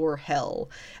World War Hell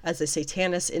as a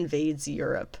Satanist invades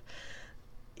Europe.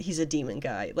 He's a demon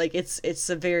guy. Like it says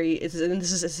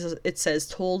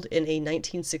told in a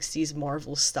 1960s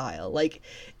Marvel style. Like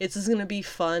it's going to be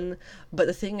fun, but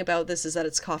the thing about this is that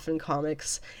it's Coffin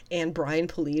Comics, and Brian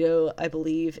Pulido, I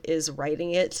believe, is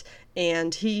writing it,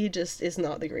 and he just is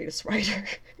not the greatest writer.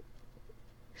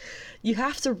 You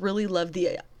have to really love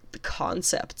the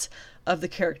concept of the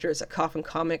characters at Coffin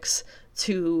Comics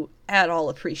to at all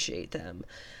appreciate them.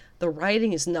 The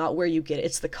writing is not where you get it,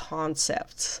 it's the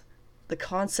concepts. The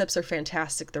concepts are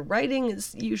fantastic. The writing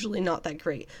is usually not that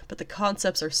great, but the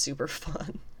concepts are super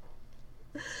fun.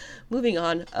 Moving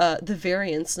on, The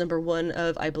Variants, #1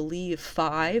 of, I believe,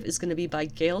 5, is going to be by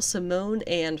Gail Simone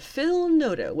and Phil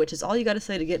Noto, which is all you got to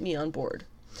say to get me on board.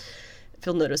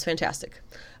 Phil Noto is fantastic.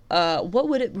 What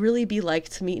would it really be like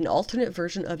to meet an alternate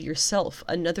version of yourself,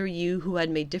 another you who had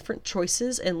made different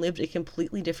choices and lived a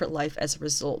completely different life as a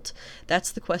result?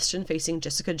 That's the question facing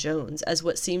Jessica Jones, as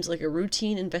what seems like a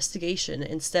routine investigation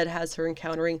instead has her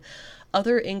encountering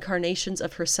other incarnations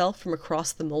of herself from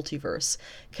across the multiverse.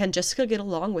 Can Jessica get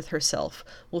along with herself?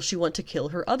 Will she want to kill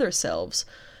her other selves?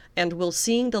 And will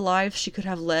seeing the lives she could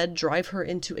have led drive her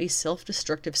into a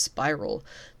self-destructive spiral?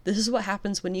 This is what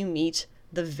happens when you meet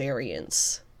the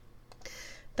Variants.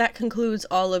 That concludes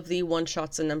all of the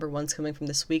one-shots and #1s coming from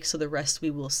this week, so the rest we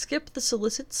will skip the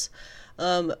solicits.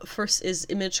 First is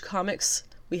Image Comics.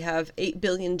 We have 8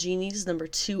 Billion Genies,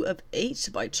 #2 of 8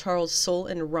 by Charles Soule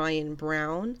and Ryan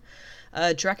Brown.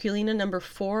 Draculina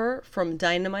 #4 from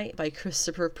Dynamite by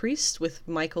Christopher Priest with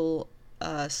Michael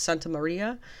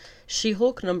Santamaria.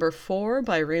 She-Hulk #4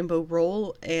 by Rainbow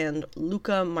Rowell and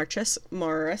Luca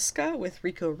Maresca with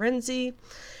Rico Renzi.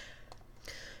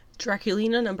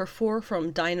 Draculina #4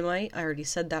 from Dynamite, I already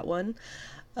said that one.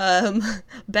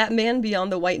 Batman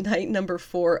Beyond the White Knight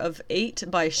 #4 of 8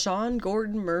 by Sean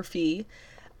Gordon Murphy.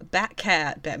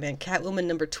 Batcat, Batman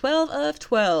Catwoman #12 of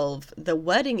 12, The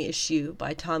Wedding Issue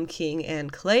by Tom King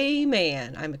and Clay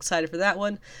Mann. I'm excited for that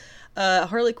one.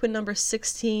 Harley Quinn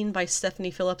 #16 by Stephanie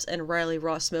Phillips and Riley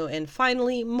Rossmo. And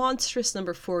finally, Monstrous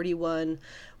 #41,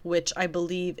 which I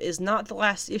believe is not the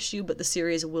last issue, but the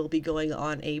series will be going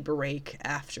on a break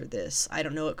after this. I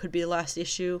don't know, it could be the last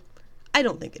issue. I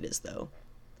don't think it is, though.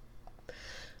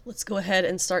 Let's go ahead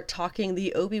and start talking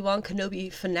the Obi-Wan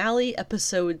Kenobi finale,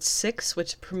 episode 6,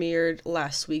 which premiered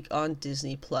last week on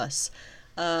Disney+.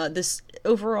 This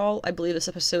overall, I believe this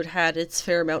episode had its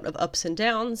fair amount of ups and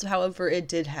downs. However, it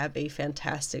did have a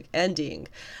fantastic ending.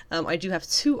 I do have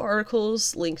 2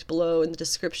 articles linked below in the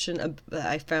description that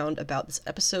I found about this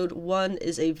episode. One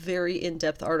is a very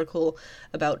in-depth article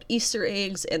about Easter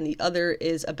eggs, and the other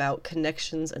is about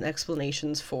connections and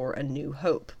explanations for A New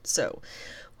Hope. So,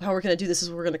 how we're going to do this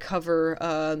is we're going to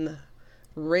cover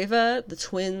Reva, the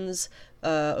twins,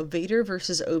 Vader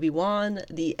versus Obi-Wan,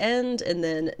 the end, and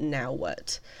then now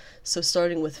what. So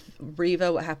starting with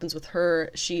Reva, what happens with her,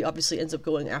 she obviously ends up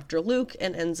going after Luke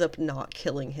and ends up not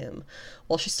killing him.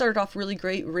 While she started off really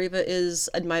great, Reva is,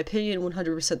 in my opinion,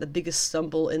 100% the biggest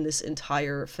stumble in this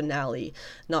entire finale.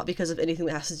 Not because of anything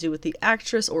that has to do with the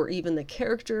actress or even the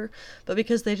character, but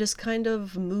because they just kind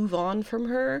of move on from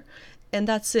her. And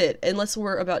that's it. Unless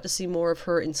we're about to see more of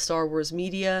her in Star Wars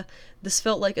media, this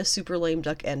felt like a super lame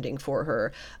duck ending for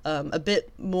her. A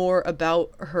bit more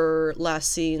about her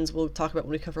last scenes we'll talk about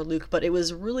when we cover Luke, but it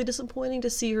was really disappointing to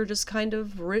see her just kind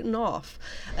of written off.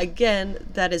 Again,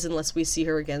 that is unless we see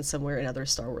her again somewhere in other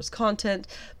Star Wars content,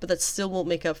 but that still won't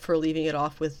make up for leaving it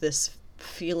off with this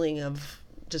feeling of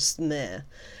just meh.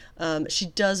 She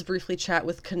does briefly chat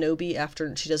with Kenobi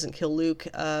after she doesn't kill Luke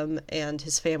and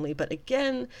his family, but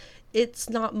again, it's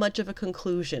not much of a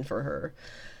conclusion for her.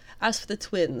 As for the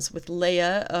twins, with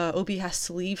Leia, Obi has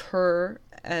to leave her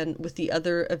and with the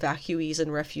other evacuees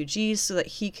and refugees so that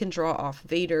he can draw off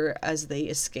Vader as they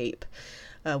escape.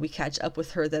 We catch up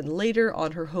with her then later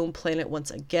on her home planet once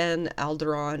again,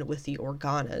 Alderaan, with the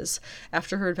Organas.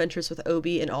 After her adventures with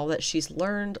Obi and all that she's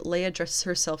learned, Leia dresses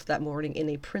herself that morning in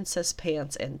a princess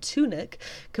pants and tunic,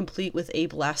 complete with a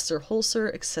blaster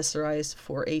holster accessorized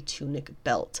for a tunic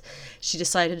belt. She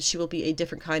decided she will be a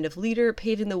different kind of leader,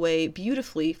 paving the way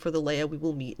beautifully for the Leia we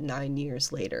will meet 9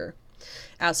 years later.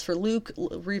 As for Luke,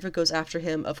 Reva goes after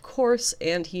him, of course,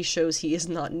 and he shows he is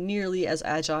not nearly as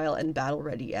agile and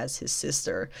battle-ready as his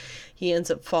sister. He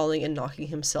ends up falling and knocking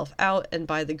himself out, and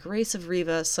by the grace of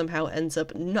Reva, somehow ends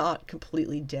up not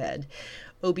completely dead.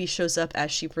 Obi shows up as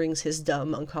she brings his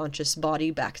dumb, unconscious body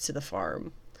back to the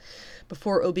farm.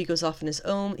 Before Obi goes off on his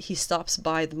own, he stops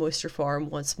by the Moisture Farm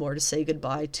once more to say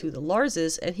goodbye to the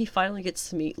Larses, and he finally gets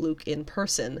to meet Luke in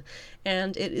person.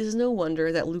 And it is no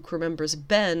wonder that Luke remembers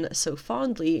Ben so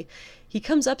fondly. He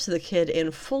comes up to the kid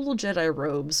in full Jedi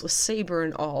robes, with saber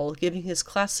and all, giving his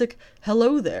classic,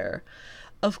 "Hello there."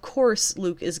 Of course,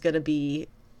 Luke is gonna be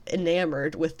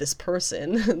enamored with this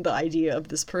person, the idea of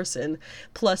this person.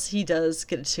 Plus, he does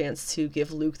get a chance to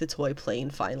give Luke the toy plane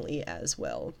finally as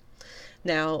well.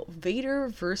 Now, Vader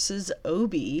versus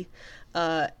Obi.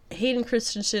 Hayden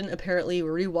Christensen apparently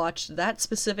rewatched that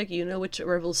specific you-know-which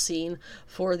Rebels scene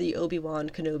for the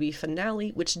Obi-Wan Kenobi finale,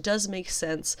 which does make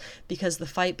sense because the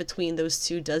fight between those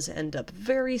two does end up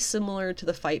very similar to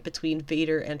the fight between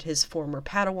Vader and his former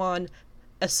Padawan,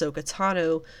 Ahsoka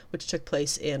Tano, which took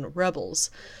place in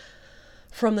Rebels.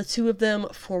 From the two of them,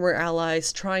 former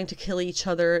allies trying to kill each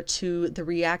other, to the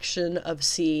reaction of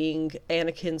seeing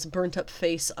Anakin's burnt-up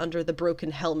face under the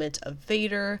broken helmet of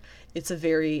Vader. It's a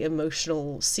very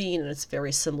emotional scene, and it's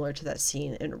very similar to that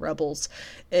scene in Rebels.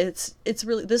 It's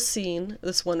really, this scene,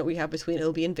 this one that we have between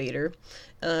Obi and Vader,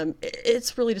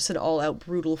 it's really just an all-out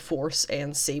brutal force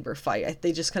and saber fight.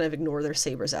 They just kind of ignore their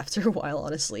sabers after a while,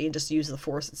 honestly, and just use the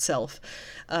force itself.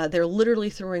 They're literally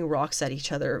throwing rocks at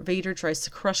each other. Vader tries to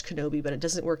crush Kenobi, but it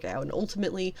doesn't work out, and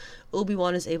ultimately,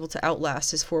 Obi-Wan is able to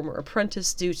outlast his former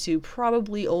apprentice due to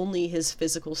probably only his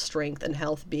physical strength and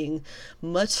health being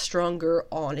much stronger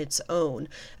on its own.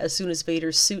 As soon as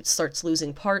Vader's suit starts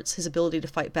losing parts, his ability to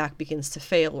fight back begins to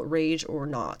fail, rage or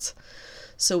not.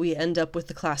 So we end up with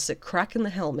the classic crack in the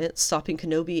helmet, stopping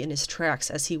Kenobi in his tracks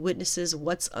as he witnesses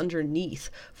what's underneath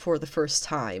for the first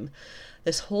time.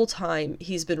 This whole time,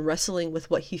 he's been wrestling with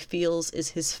what he feels is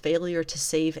his failure to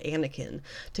save Anakin,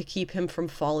 to keep him from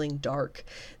falling dark.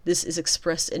 This is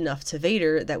expressed enough to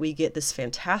Vader that we get this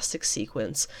fantastic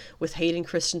sequence with Hayden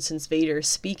Christensen's Vader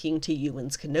speaking to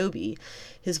Ewan's Kenobi.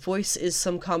 His voice is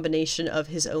some combination of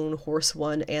his own hoarse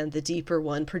one and the deeper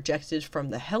one projected from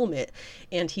the helmet,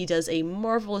 and he does a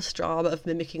marvelous job of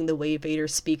mimicking the way Vader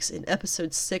speaks in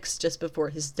Episode 6 just before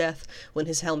his death when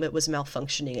his helmet was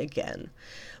malfunctioning again.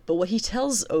 But what he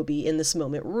tells Obi in this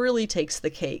moment really takes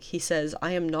the cake. He says,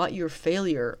 "I am not your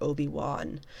failure,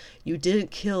 Obi-Wan. You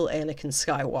didn't kill Anakin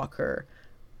Skywalker.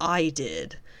 I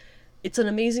did." It's an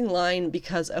amazing line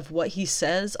because of what he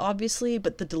says, obviously,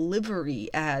 but the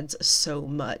delivery adds so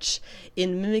much.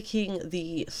 In mimicking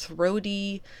the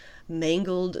throaty,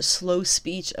 mangled, slow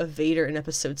speech of Vader in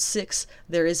Episode 6,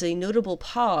 there is a notable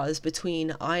pause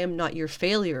between "I am not your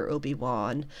failure,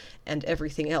 Obi-Wan," and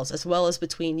everything else, as well as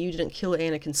between "you didn't kill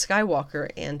Anakin Skywalker"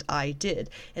 and "I did."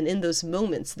 And in those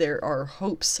moments, there are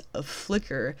hopes of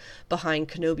flicker behind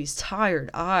Kenobi's tired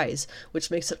eyes,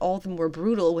 which makes it all the more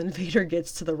brutal when Vader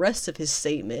gets to the rest of his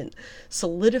statement,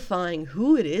 solidifying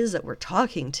who it is that we're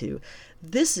talking to.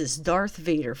 This is Darth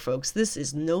Vader, folks. This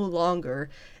is no longer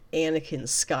Anakin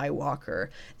Skywalker.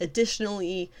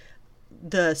 Additionally,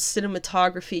 the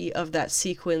cinematography of that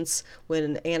sequence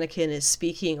when Anakin is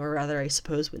speaking, or rather I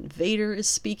suppose when Vader is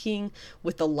speaking,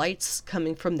 with the lights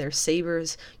coming from their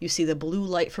sabers, you see the blue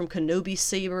light from Kenobi's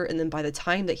saber, and then by the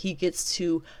time that he gets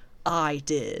to "I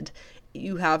did,"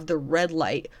 you have the red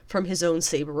light from his own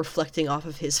saber reflecting off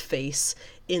of his face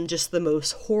in just the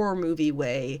most horror movie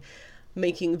way,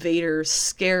 making Vader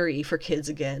scary for kids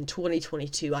again.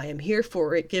 2022, I am here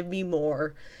for it, give me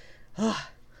more.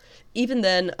 Even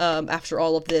then, after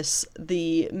all of this,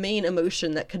 the main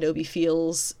emotion that Kenobi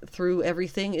feels through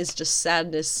everything is just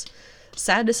sadness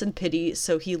and pity,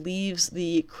 so he leaves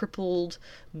the crippled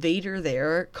Vader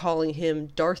there, calling him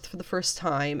Darth for the first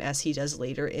time, as he does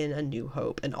later in A New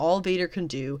Hope, and all Vader can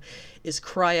do is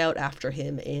cry out after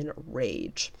him in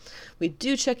rage. We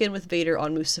do check in with Vader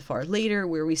on Mustafar later,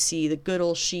 where we see the good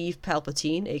old Sheev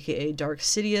Palpatine, aka Darth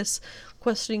Sidious,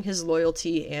 questioning his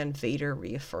loyalty, and Vader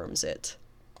reaffirms it.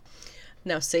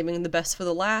 Now, saving the best for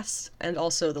the last, and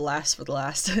also the last for the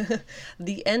last,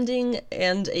 the ending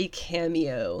and a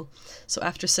cameo. So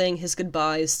after saying his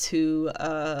goodbyes to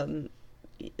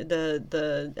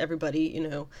the everybody,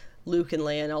 Luke and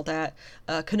Leia and all that,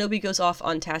 Kenobi goes off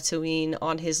on Tatooine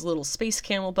on his little space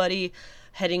camel buddy,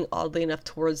 heading oddly enough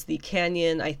towards the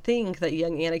canyon I think that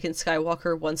young Anakin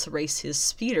Skywalker once raced his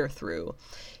speeder through.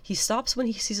 He stops when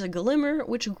he sees a glimmer,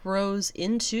 which grows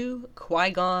into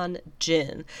Qui-Gon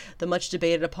Jinn. The much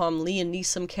debated upon Liam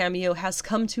Neeson cameo has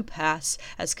come to pass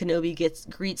as Kenobi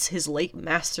greets his late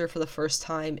master for the first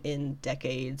time in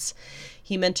decades.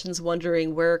 He mentions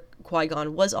wondering where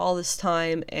Qui-Gon was all this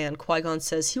time, and Qui-Gon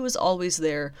says he was always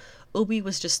there. Obi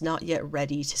was just not yet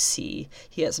ready to see.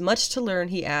 He has much to learn,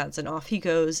 he adds, and off he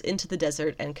goes into the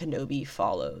desert, and Kenobi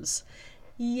follows.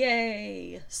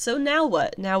 Yay! So now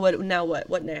what?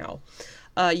 What now?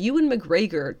 Ewan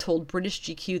McGregor told British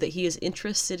GQ that he is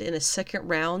interested in a second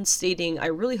round, stating, "I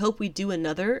really hope we do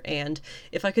another, and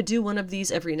if I could do one of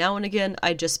these every now and again,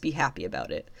 I'd just be happy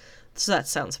about it." So that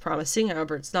sounds promising,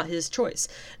 however, it's not his choice.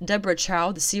 Deborah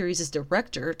Chow, the series'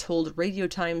 director, told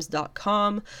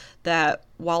RadioTimes.com that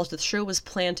while the show was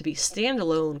planned to be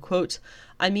standalone, quote,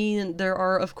 "I mean, there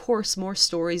are, of course, more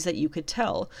stories that you could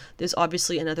tell. There's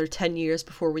obviously another 10 years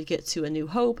before we get to A New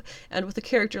Hope, and with a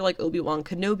character like Obi-Wan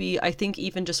Kenobi, I think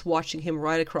even just watching him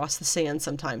ride across the sand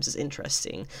sometimes is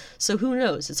interesting. So who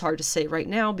knows? It's hard to say right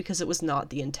now because it was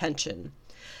not the intention."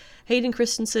 Hayden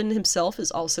Christensen himself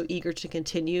is also eager to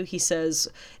continue. He says,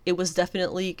 "It was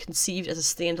definitely conceived as a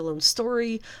standalone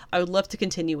story. I would love to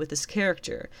continue with this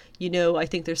character. I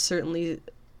think there's certainly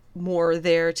more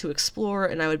there to explore,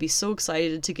 and I would be so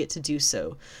excited to get to do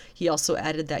so." He also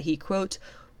added that he, quote,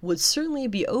 "would certainly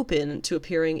be open to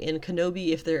appearing in Kenobi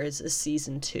if there is a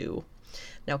season 2.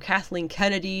 Now, Kathleen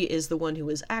Kennedy is the one who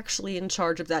was actually in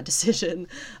charge of that decision.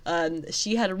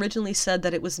 She had originally said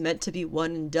that it was meant to be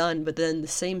one and done, but then the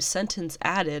same sentence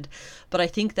added, "But I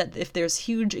think that if there's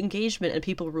huge engagement and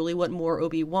people really want more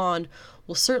Obi-Wan,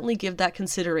 we'll certainly give that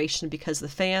consideration because the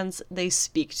fans, they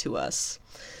speak to us."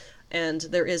 And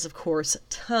there is, of course,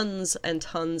 tons and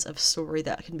tons of story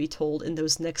that can be told in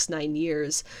those next 9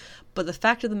 years. But the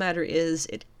fact of the matter is,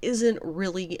 it isn't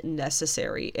really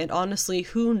necessary. And honestly,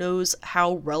 who knows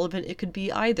how relevant it could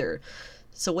be either.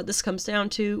 So what this comes down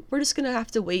to, we're just going to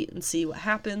have to wait and see what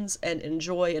happens and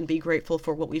enjoy and be grateful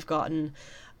for what we've gotten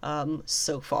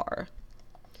so far.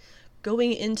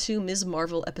 Going into Ms.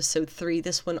 Marvel Episode 3,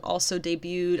 this one also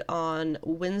debuted on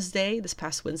Wednesday, this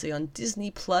past Wednesday on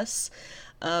Disney+. This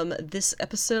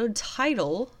episode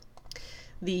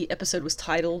the episode was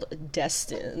titled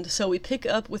Destined. So we pick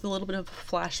up with a little bit of a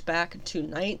flashback to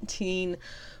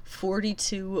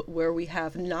 1942, where we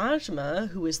have Najma,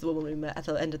 who is the woman we met at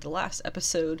the end of the last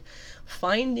episode,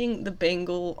 finding the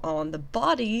bangle on the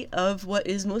body of what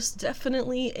is most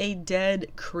definitely a dead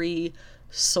Kree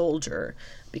soldier,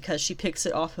 because she picks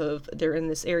it off of, they're in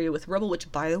this area with rubble,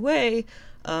 which, by the way,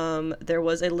 there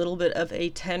was a little bit of a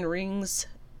 10 Rings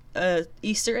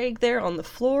Easter egg there on the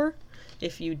floor,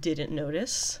 if you didn't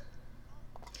notice.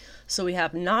 So we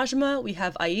have Najma, we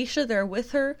have Aisha there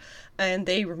with her, and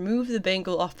they remove the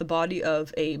bangle off the body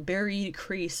of a buried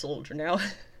Kree soldier. Now,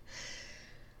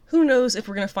 who knows if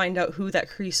we're going to find out who that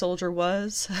Kree soldier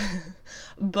was.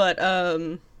 But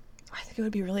I think it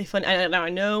would be really fun. And I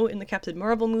know in the Captain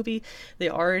Marvel movie, they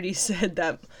already said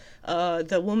that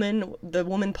the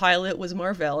woman pilot was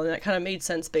Mar-Vell, and that kind of made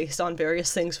sense based on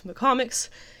various things from the comics.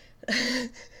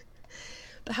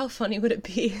 But how funny would it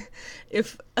be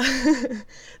if if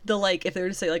they were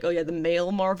to say, like, oh yeah, the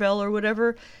male Mar-Vell or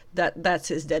whatever, that's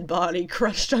his dead body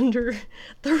crushed under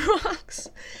the rocks,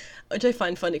 which I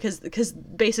find funny because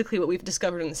basically what we've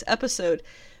discovered in this episode,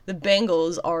 the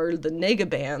Bangles are the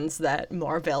Negabands that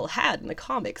Mar-Vell had in the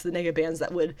comics, the Negabands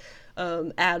that would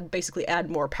add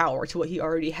more power to what he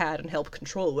already had and help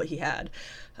control what he had.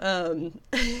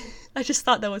 I just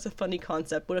thought that was a funny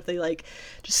concept. What if they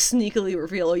just sneakily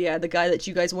reveal, oh yeah, the guy that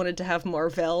you guys wanted to have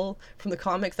Mar-Vell from the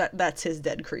comics, that's his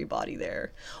dead Kree body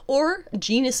there. Or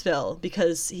Genis-Vell,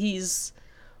 because he's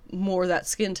more that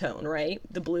skin tone, right?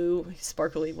 The blue,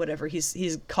 sparkly, whatever,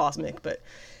 he's cosmic, but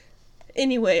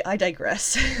anyway, I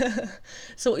digress.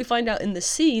 So what we find out in this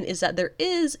scene is that there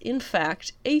is, in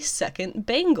fact, a second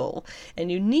Bangle,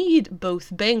 and you need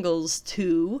both Bangles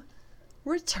to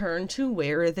return to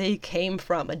where they came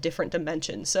from, a different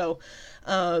dimension. So,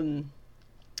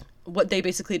 what they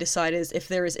basically decide is if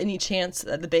there is any chance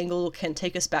that the Bangle can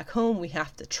take us back home, we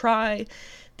have to try.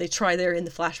 They try there in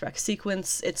the flashback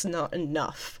sequence. It's not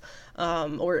enough.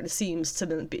 Or it seems to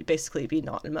basically be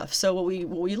not enough. So what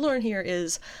we learn here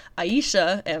is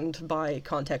Aisha, and by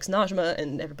context Najma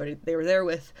and everybody they were there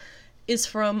with, is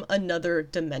from another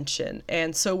dimension,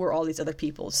 and so were all these other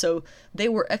people. So they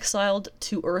were exiled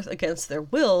to Earth against their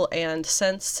will, and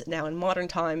sensed now in modern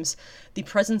times the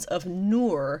presence of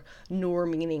Nur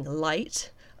meaning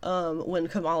light, when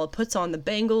Kamala puts on the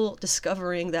Bangle,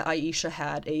 discovering that Aisha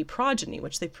had a progeny,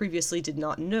 which they previously did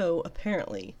not know,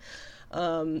 apparently.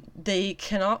 They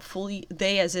cannot fully,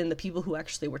 they as in the people who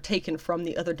actually were taken from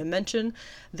the other dimension,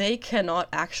 they cannot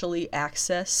actually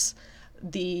access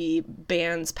the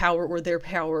band's power or their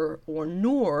power or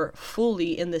Nur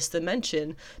fully in this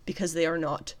dimension because they are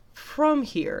not from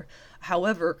here.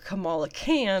 However, Kamala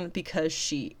can because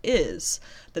she is.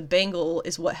 The Bangle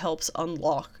is what helps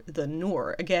unlock the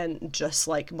Nur. Again, just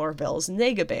like Mar-Vell's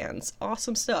Negabands.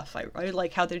 Awesome stuff. I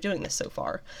like how they're doing this so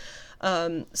far.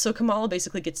 So Kamala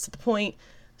basically gets to the point,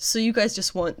 so you guys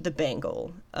just want the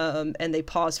Bangle. And they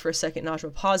pause for a second.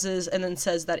 Najma pauses and then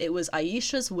says that it was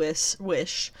Aisha's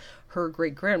wish, her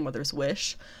great-grandmother's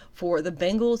wish, for the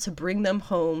Bangle to bring them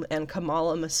home, and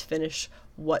Kamala must finish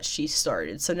what she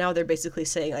started. So now they're basically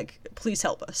saying, please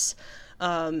help us.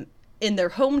 In their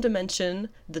home dimension,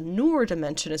 the Nur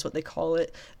dimension is what they call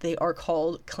it, they are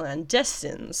called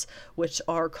clandestines, which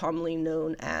are commonly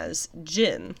known as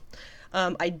Jinn.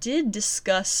 I did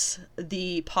discuss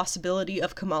the possibility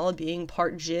of Kamala being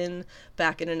part Jinn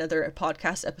back in another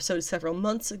podcast episode several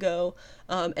months ago,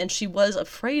 and she was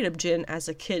afraid of Jinn as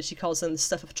a kid. She calls them the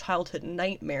stuff of childhood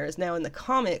nightmares. Now in the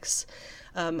comics,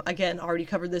 again, already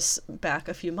covered this back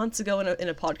a few months ago in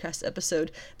a podcast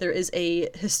episode, there is a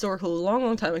historical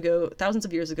long time ago, thousands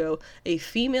of years ago, a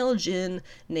female Jinn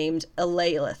named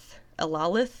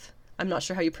Elalith. I'm not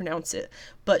sure how you pronounce it,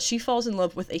 but she falls in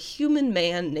love with a human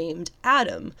man named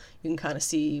Adam. You can kind of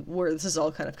see where this is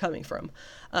all kind of coming from.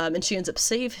 And she ends up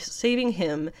saving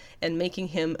him and making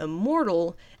him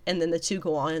immortal, and then the two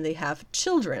go on and they have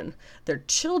children. Their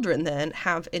children then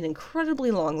have an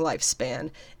incredibly long lifespan,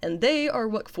 and they are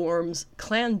what forms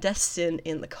Clandestine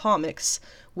in the comics,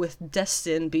 with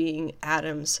Destin being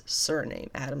Adam's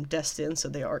surname. Adam Destin, so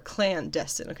they are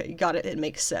Clandestine. Okay, you got it, it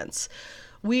makes sense.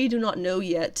 We do not know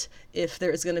yet if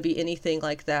there is going to be anything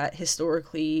like that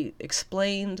historically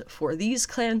explained for these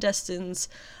clandestines.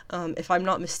 If I'm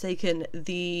not mistaken,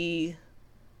 the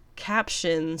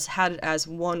captions had it as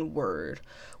one word,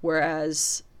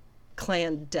 whereas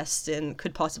clandestine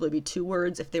could possibly be two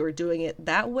words if they were doing it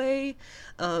that way.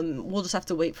 We'll just have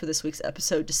to wait for this week's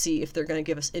episode to see if they're going to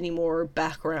give us any more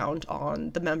background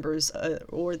on the members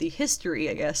or the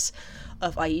history, I guess,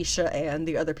 of Aisha and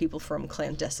the other people from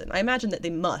Clandestine. I imagine that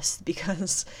they must,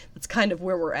 because that's kind of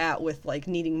where we're at with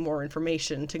needing more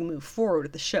information to move forward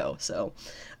with the show. So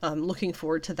looking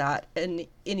forward to that in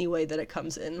any way that it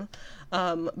comes in.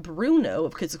 Bruno,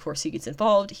 because of course he gets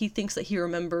involved, he thinks that he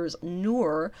remembers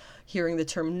Nur, hearing the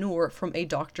term Nur from a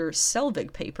Dr.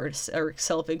 Selvig paper. Eric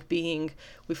Selvig being,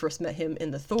 we first met him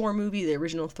in the Thor movie, the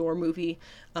original Thor movie,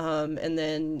 and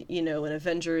then, in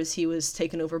Avengers he was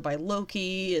taken over by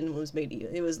Loki and was made,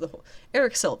 it was the whole,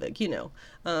 Eric Selvig,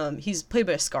 he's played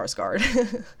by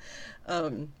Skarsgård.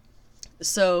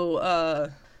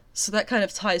 So that kind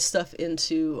of ties stuff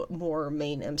into more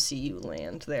main MCU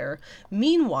land there.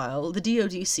 Meanwhile, the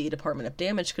DODC, Department of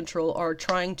Damage Control, are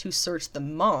trying to search the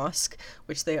mosque,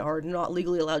 which they are not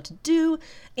legally allowed to do,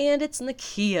 and it's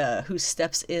Nakia who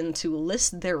steps in to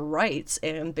list their rights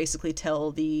and basically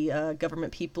tell the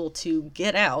government people to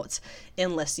get out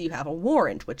unless you have a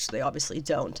warrant, which they obviously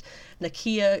don't.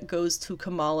 Nakia goes to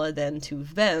Kamala, then to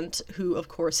Vent, who of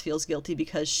course feels guilty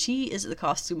because she is the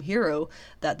costume hero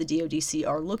that the DODC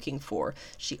are looking for.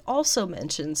 She also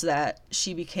mentions that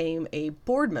she became a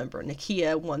board member.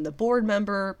 Nakia won the board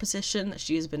member position that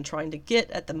she has been trying to get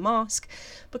at the mosque,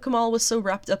 but Kamala was so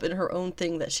wrapped up in her own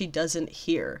thing that she doesn't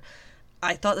hear.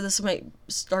 I thought that this might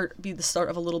be the start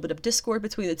of a little bit of discord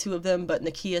between the two of them, but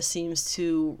Nakia seems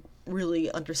to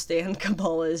really understand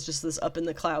Kamala is just this up in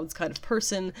the clouds kind of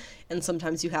person, and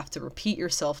sometimes you have to repeat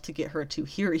yourself to get her to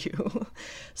hear you.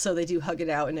 So they do hug it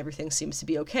out and everything seems to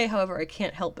be okay. However, I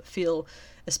can't help but feel,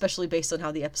 especially based on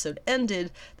how the episode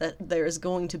ended, that there is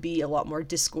going to be a lot more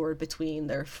discord between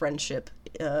their friendship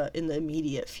in the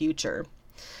immediate future.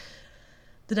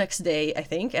 The next day, I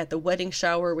think, at the wedding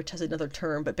shower, which has another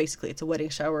term, but basically it's a wedding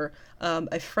shower,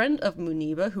 a friend of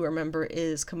Muniba, who I remember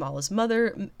is Kamala's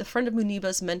mother, a friend of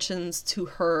Muniba's mentions to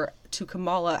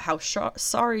Kamala, how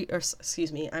sorry, or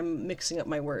excuse me, I'm mixing up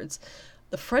my words.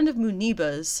 The friend of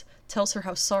Muniba's tells her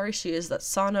how sorry she is that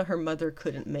Sana, her mother,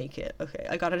 couldn't make it. Okay,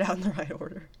 I got it out in the right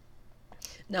order.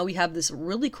 Now we have this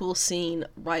really cool scene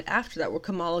right after that where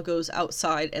Kamala goes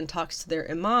outside and talks to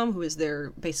their imam, who is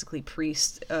their basically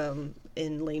priest,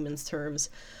 in layman's terms,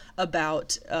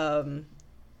 about the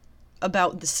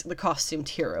costumed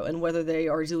hero and whether they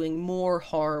are doing more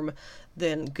harm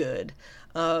than good.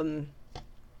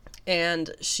 And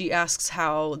she asks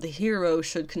how the hero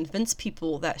should convince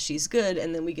people that she's good,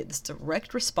 and then we get this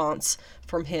direct response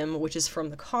from him, which is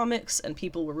from the comics, and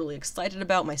people were really excited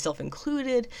about, myself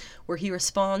included, where he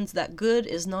responds that good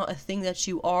is not a thing that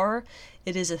you are,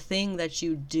 it is a thing that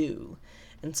you do.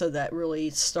 And so that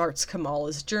really starts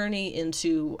Kamala's journey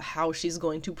into how she's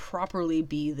going to properly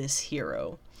be this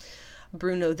hero.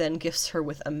 Bruno then gifts her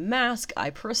with a mask.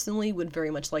 I personally would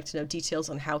very much like to know details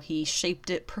on how he shaped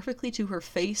it perfectly to her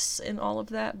face and all of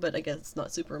that, but I guess it's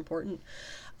not super important.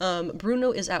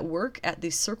 Bruno is at work at the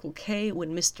Circle K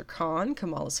when Mr. Khan,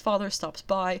 Kamala's father, stops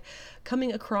by,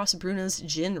 coming across Bruno's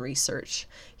jinn research.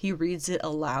 He reads it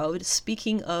aloud,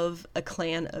 speaking of a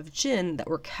clan of jinn that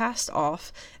were cast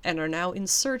off and are now in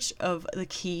search of the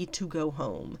key to go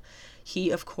home.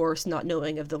 He, of course, not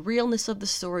knowing of the realness of the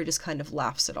story, just kind of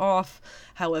laughs it off.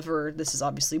 However, this is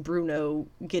obviously Bruno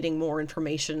getting more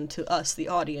information to us, the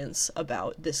audience,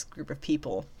 about this group of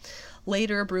people.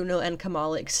 Later, Bruno and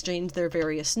Kamala exchange their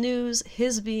various news,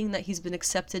 his being that he's been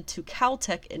accepted to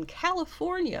Caltech in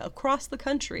California, across the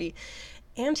country,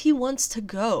 and he wants to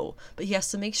go, but he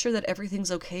has to make sure that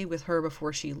everything's okay with her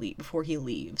before he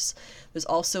leaves. There's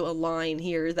also a line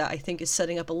here that I think is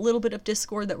setting up a little bit of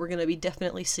discord that we're going to be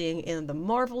definitely seeing in the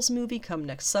Marvels movie come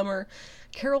next summer.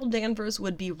 Carol Danvers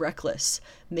would be reckless.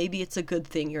 Maybe it's a good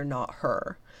thing you're not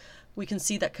her. We can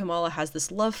see that Kamala has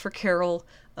this love for Carol,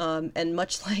 and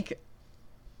much like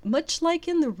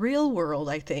in the real world,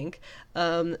 I think,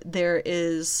 there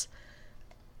is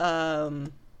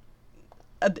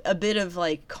a bit of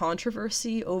like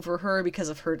controversy over her because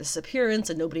of her disappearance,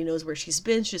 and nobody knows where she's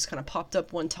been. She just kind of popped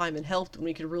up one time and helped when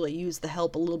we could really use the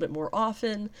help a little bit more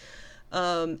often.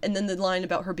 And then the line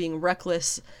about her being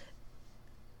reckless,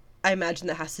 I imagine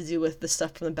that has to do with the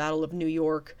stuff from the Battle of New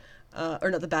York, or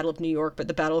not the Battle of New York, but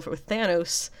the battle with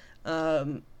Thanos.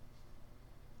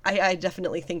 I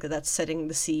definitely think that that's setting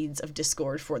the seeds of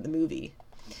discord for the movie.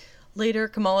 Later,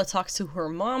 Kamala talks to her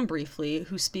mom briefly,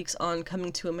 who speaks on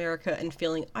coming to America and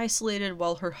feeling isolated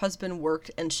while her husband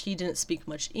worked and she didn't speak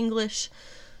much English.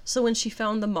 So when she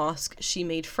found the mosque, she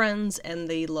made friends and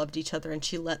they loved each other and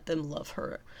she let them love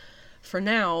her. For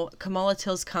now, Kamala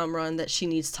tells Kamran that she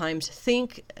needs time to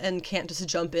think and can't just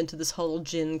jump into this whole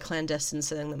jinn clandestine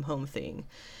sending them home thing.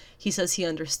 He says he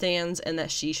understands and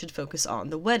that she should focus on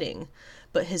the wedding.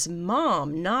 But his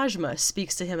mom, Najma,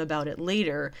 speaks to him about it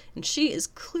later, and she is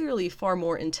clearly far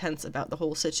more intense about the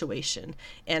whole situation,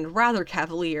 and rather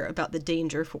cavalier about the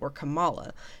danger for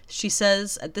Kamala. She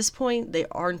says at this point they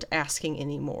aren't asking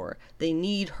anymore. They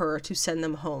need her to send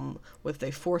them home, whether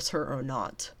they force her or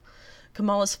not.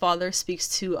 Kamala's father speaks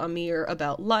to Amir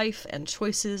about life and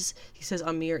choices. He says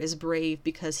Amir is brave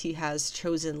because he has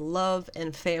chosen love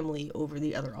and family over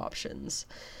the other options.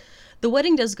 The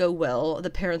wedding does go well. The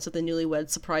parents of the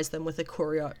newlyweds surprise them with a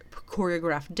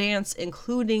choreographed dance,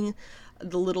 including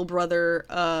the little brother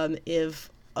of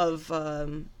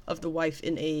the wife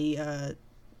in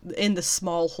the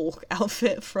small Hulk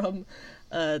outfit from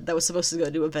that was supposed to go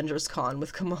to Avengers Con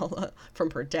with Kamala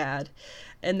from her dad.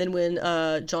 And then when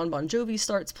John Bon Jovi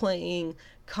starts playing,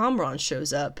 Kamran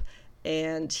shows up,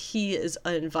 and he is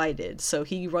uninvited. So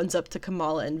he runs up to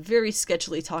Kamala and very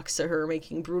sketchily talks to her,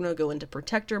 making Bruno go into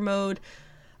protector mode.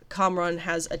 Kamran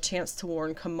has a chance to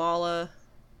warn Kamala,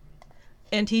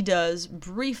 and he does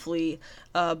briefly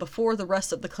before the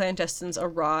rest of the clandestines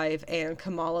arrive, and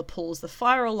Kamala pulls the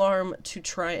fire alarm to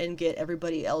try and get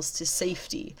everybody else to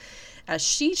safety. As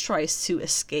she tries to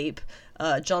escape,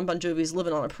 John Bon Jovi's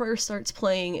Living on a Prayer starts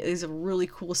playing. It is a really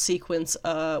cool sequence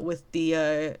with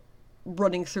the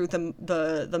running through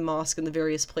the mosque and the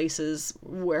various places,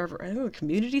 wherever, I don't know,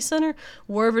 community center,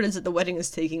 wherever it is that the wedding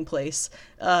is taking place.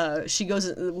 She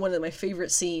goes, one of my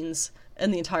favorite scenes in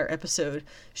the entire episode,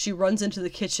 she runs into the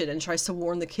kitchen and tries to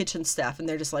warn the kitchen staff, and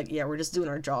they're just like, yeah, we're just doing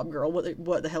our job, girl,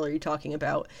 what the hell are you talking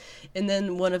about? And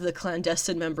then one of the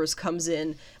clandestine members comes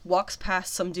in, walks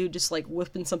past some dude just like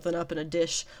whipping something up in a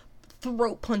dish,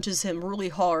 throat punches him really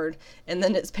hard, and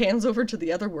then it pans over to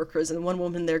the other workers, and one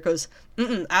woman there goes,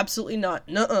 absolutely not,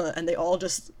 nuh-uh, and they all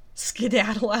just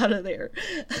skedaddle out of there.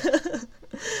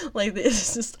 Like, this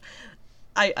is just,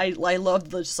 I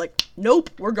love the just like, nope,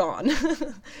 we're gone.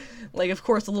 Like, of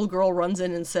course, the little girl runs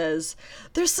in and says,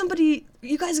 there's somebody,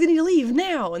 you guys need to leave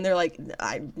now. And they're like,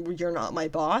 you're not my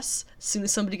boss. As soon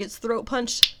as somebody gets throat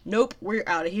punched, nope, we're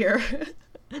out of here.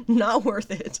 Not worth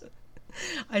it.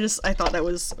 I thought that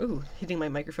was, hitting my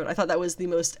microphone. I thought that was the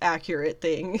most accurate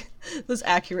thing, this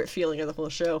accurate feeling of the whole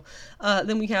show.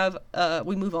 Then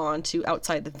we move on to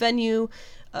outside the venue.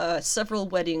 Several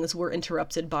weddings were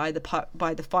interrupted by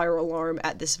the fire alarm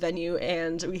at this venue,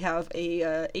 and we have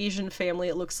a Asian family,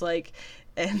 it looks like,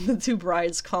 and the two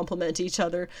brides compliment each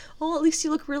other. Oh, at least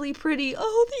you look really pretty.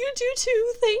 Oh, you do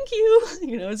too, thank you.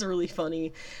 You know, it's really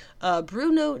funny.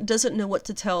 Bruno doesn't know what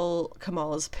to tell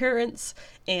Kamala's parents,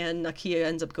 and Nakia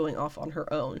ends up going off on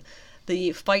her own.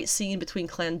 The fight scene between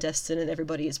Clandestine and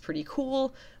everybody is pretty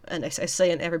cool, and I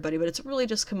say and everybody, but it's really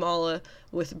just Kamala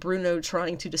with Bruno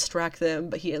trying to distract them,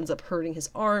 but he ends up hurting his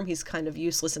arm. He's kind of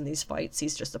useless in these fights.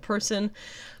 He's just a person.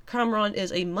 Kamran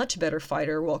is a much better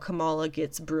fighter, while Kamala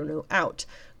gets Bruno out.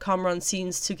 Kamran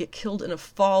seems to get killed in a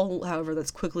fall, however,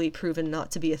 that's quickly proven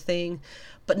not to be a thing.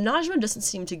 But Najma doesn't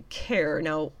seem to care.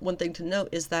 Now, one thing to note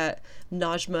is that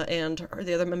Najma and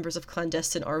the other members of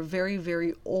Clandestine are very,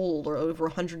 very old, or over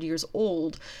 100 years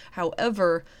old.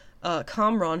 However,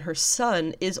 Kamran, her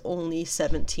son, is only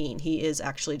 17. He is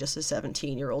actually just a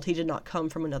 17-year-old. He did not come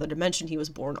from another dimension. He was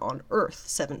born on Earth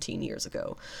 17 years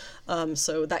ago.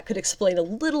 So that could explain a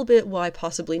little bit why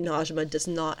possibly Najma does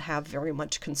not have very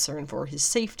much concern for his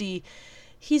safety.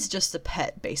 He's just a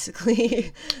pet,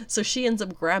 basically. So she ends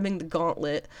up grabbing the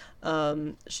gauntlet,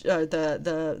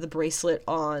 the bracelet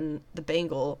on the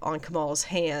bangle on Kamala's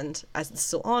hand as it's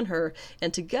still on her,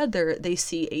 and together they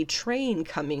see a train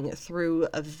coming through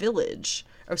a village.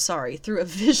 Oh, sorry, through a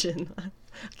vision. I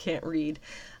can't read.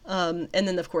 And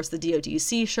then, of course, the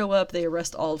DODC show up. They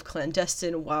arrest all of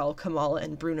Clandestine while Kamala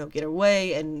and Bruno get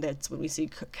away, and that's when we see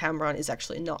Kamran is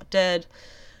actually not dead.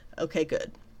 Okay,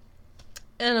 good.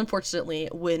 And unfortunately,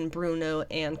 when Bruno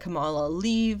and Kamala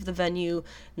leave the venue,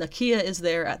 Nakia is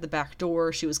there at the back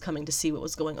door. She was coming to see what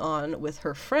was going on with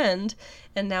her friend,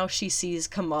 and now she sees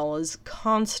Kamala's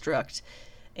construct,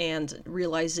 and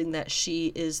realizing that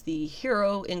she is the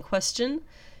hero in question,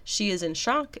 she is in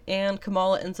shock, and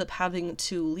Kamala ends up having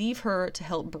to leave her to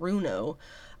help Bruno,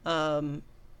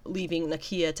 leaving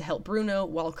Nakia to help Bruno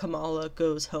while Kamala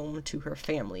goes home to her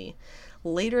family.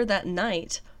 Later that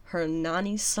night, her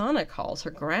Nani Sana calls,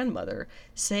 her grandmother,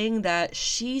 saying that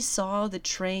she saw the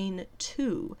train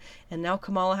too, and now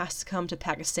Kamala has to come to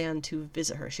Pakistan to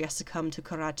visit her. She has to come to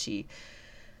Karachi.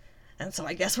 And so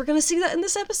I guess we're going to see that in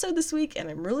this episode this week, and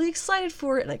I'm really excited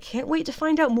for it, and I can't wait to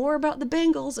find out more about the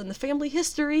Bengals and the family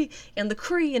history and the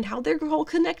Kree and how they're all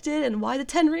connected and why the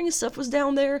Ten Rings stuff was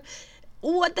down there.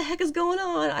 What the heck is going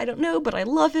on? I don't know, but I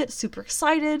love it. Super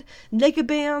excited.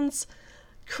 Negabands,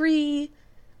 Kree,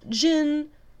 Jinn,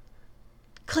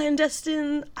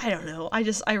 Clandestine, I don't know.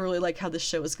 I really like how this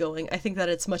show is going. I think that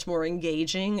it's much more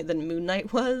engaging than Moon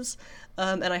Knight was,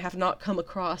 and I have not come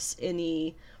across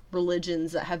any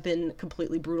religions that have been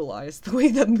completely brutalized the way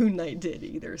that Moon Knight did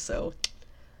either, so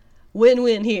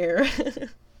win-win here.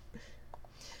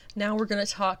 Now we're going to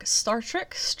talk Star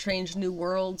Trek Strange New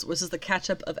Worlds, which is the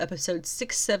catch-up of episodes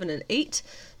 6, 7, and 8,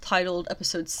 titled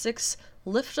Episode 6,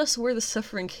 Lift Us Where the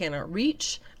Suffering Cannot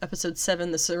Reach, Episode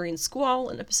 7, The Serene Squall,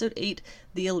 and Episode 8,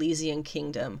 The Elysian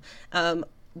Kingdom.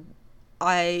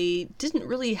 I didn't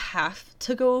really have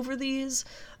to go over these.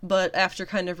 But after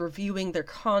kind of reviewing their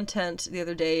content the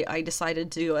other day, I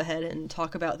decided to go ahead and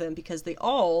talk about them because they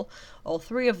all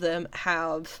three of them,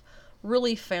 have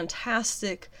really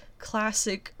fantastic,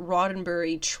 classic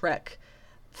Roddenberry Trek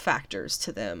factors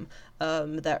to them,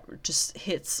 that just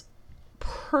hits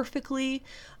perfectly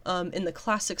in the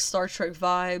classic Star Trek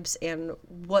vibes and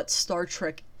what Star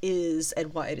Trek is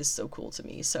and why it is so cool to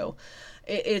me. So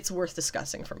it's worth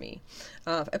discussing for me.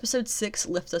 Episode 6,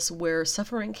 Lift Us Where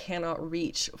Suffering Cannot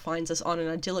Reach, finds us on an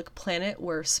idyllic planet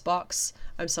where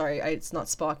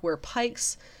where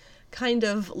Pike's kind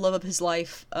of love of his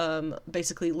life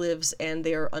basically lives, and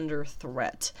they are under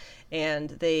threat and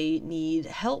they need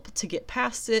help to get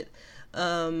past it.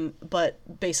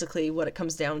 But basically what it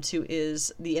comes down to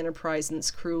is the Enterprise and its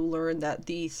crew learn that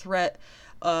the threat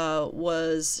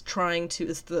was trying to,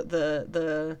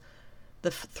 the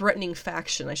threatening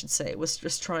faction, I should say, was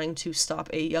just trying to stop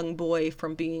a young boy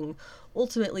from being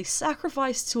ultimately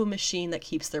sacrificed to a machine that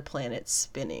keeps their planet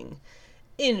spinning.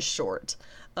 In short,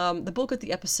 the bulk of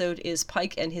the episode is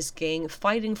Pike and his gang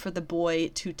fighting for the boy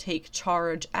to take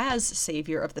charge as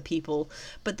savior of the people,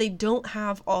 but they don't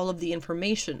have all of the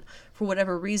information. For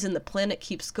whatever reason, the planet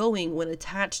keeps going when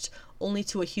attached only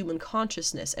to a human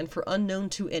consciousness, and for unknown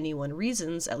to anyone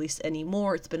reasons, at least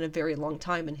anymore, it's been a very long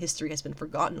time and history has been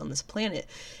forgotten on this planet,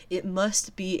 it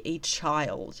must be a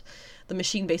child. The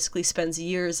machine basically spends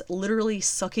years literally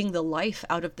sucking the life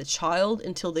out of the child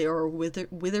until they are a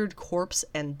withered corpse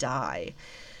and die.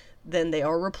 Then they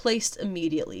are replaced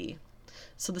immediately.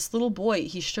 So this little boy,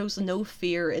 he shows no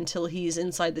fear until he's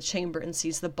inside the chamber and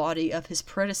sees the body of his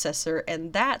predecessor,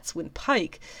 and that's when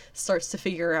Pike starts to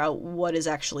figure out what is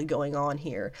actually going on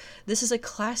here. This is a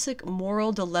classic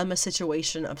moral dilemma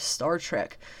situation of Star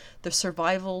Trek. The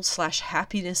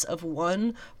survival/happiness of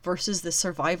one versus the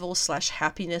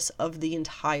survival/happiness of the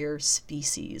entire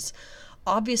species.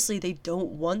 Obviously, they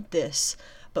don't want this,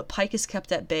 but Pike is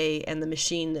kept at bay, and the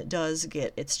machine does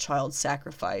get its child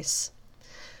sacrifice.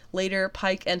 Later,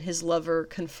 Pike and his lover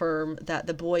confirm that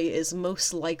the boy is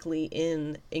most likely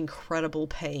in incredible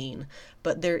pain,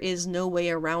 but there is no way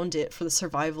around it for the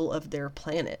survival of their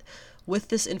planet. With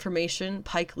this information,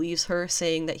 Pike leaves her,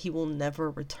 saying that he will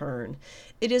never return.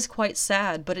 It is quite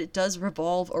sad, but it does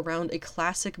revolve around a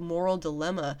classic moral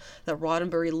dilemma that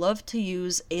Roddenberry loved to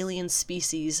use alien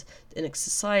species and its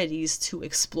societies to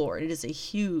explore. It is a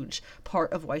huge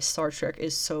part of why Star Trek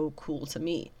is so cool to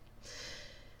me.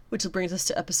 Which brings us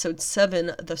to episode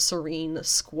 7, The Serene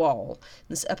Squall. In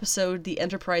this episode, the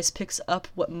Enterprise picks up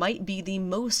what might be the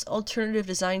most alternative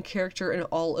design character in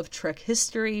all of Trek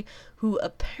history, who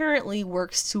apparently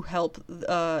works to help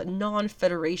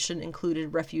non-Federation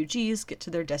included refugees get to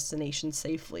their destination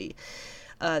safely.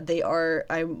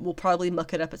 I will probably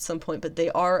muck it up at some point, but they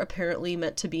are apparently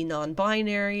meant to be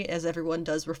non-binary, as everyone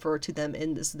does refer to them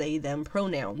in this they-them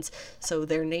pronouns. So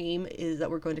their name is,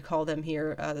 that we're going to call them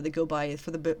here, that they go by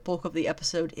for the bulk of the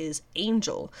episode, is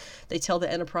Angel. They tell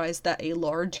the Enterprise that a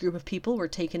large group of people were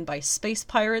taken by space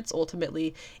pirates,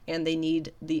 ultimately, and they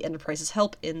need the Enterprise's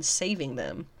help in saving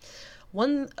them.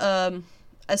 As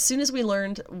soon as we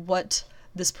learned what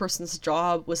this person's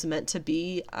job was meant to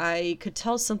be, I could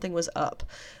tell something was up.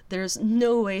 There's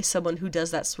no way someone who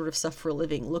does that sort of stuff for a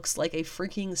living looks like a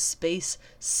freaking space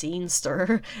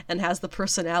scenester and has the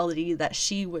personality that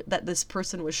that this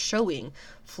person was showing,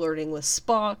 flirting with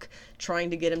Spock, trying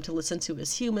to get him to listen to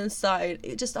his human side.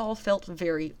 It just all felt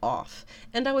very off.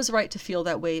 And I was right to feel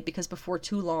that way, because before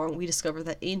too long we discovered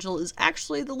that Angel is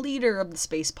actually the leader of the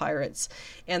space pirates,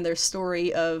 and their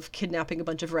story of kidnapping a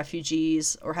bunch of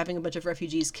refugees, or having a bunch of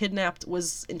refugees kidnapped,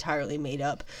 was entirely made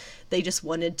up. They just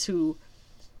wanted to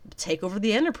take over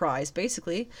the Enterprise,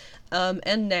 basically.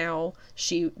 And now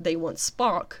they want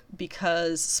Spock,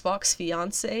 because Spock's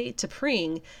fiancée,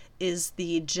 T'Pring, is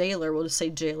the jailer, we'll just say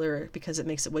jailer because it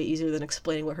makes it way easier than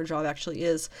explaining what her job actually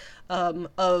is,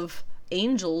 of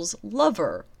Angel's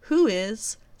lover, who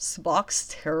is Spock's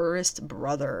terrorist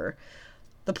brother.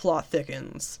 The plot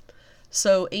thickens.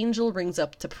 So Angel rings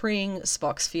up T'Pring,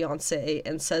 Spock's fiancée,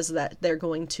 and says that they're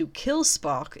going to kill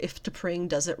Spock if T'Pring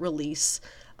doesn't release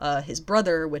his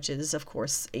brother, which is, of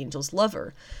course, Angel's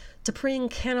lover. T'Pring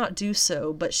cannot do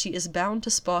so, but she is bound to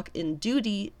Spock in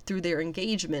duty through their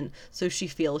engagement, so she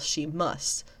feels she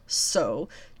must. So,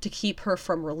 to keep her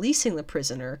from releasing the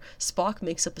prisoner, Spock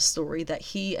makes up a story that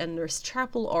he and Nurse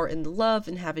Chapel are in love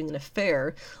and having an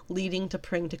affair, leading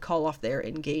T'Pring to call off their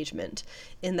engagement.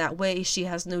 In that way, she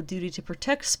has no duty to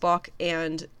protect Spock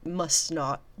and must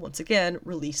not, once again,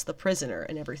 release the prisoner,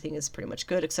 and everything is pretty much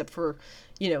good except for,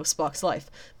 Spock's life.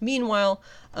 Meanwhile,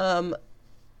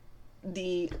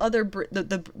 the other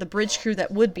the bridge crew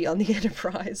that would be on the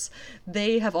Enterprise,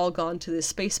 they have all gone to the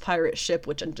space pirate ship,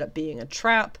 which ended up being a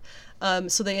trap.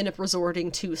 So they end up resorting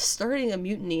to starting a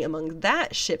mutiny among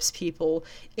that ship's people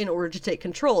in order to take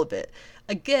control of it.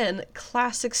 Again,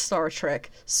 classic Star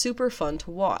Trek, super fun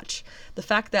to watch. The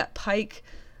fact that Pike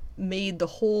made the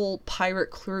whole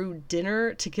pirate crew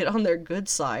dinner to get on their good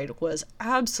side was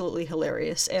absolutely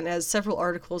hilarious, and as several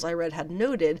articles I read had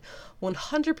noted,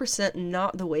 100%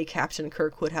 not the way Captain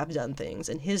Kirk would have done things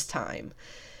in his time.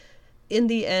 In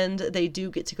the end, they do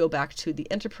get to go back to the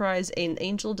Enterprise, and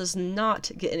Angel does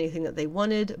not get anything that they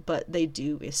wanted, but they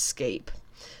do escape.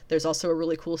 There's also a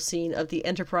really cool scene of the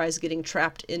Enterprise getting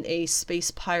trapped in a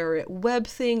space pirate web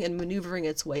thing and maneuvering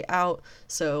its way out,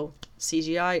 so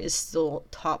CGI is still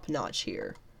top-notch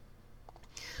here.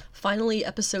 Finally,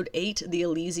 Episode 8, The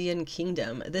Elysian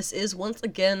Kingdom. This is once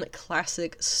again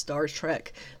classic Star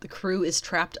Trek. The crew is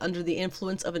trapped under the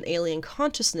influence of an alien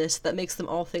consciousness that makes them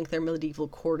all think they're medieval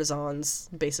courtesans,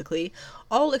 basically.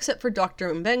 All except for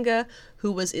Dr. Mbenga,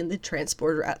 who was in the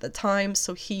transporter at the time,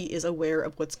 so he is aware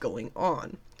of what's going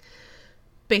on.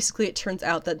 Basically, it turns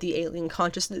out that the alien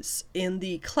consciousness in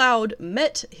the cloud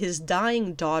met his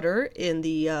dying daughter in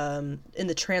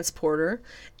the transporter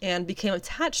and became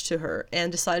attached to her and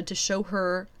decided to show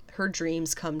her her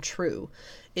dreams come true.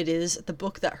 It is the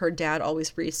book that her dad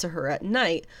always reads to her at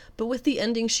night, but with the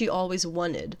ending she always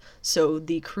wanted. So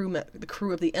the crew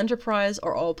of the Enterprise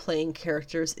are all playing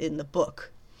characters in the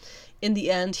book. In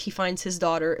the end, he finds his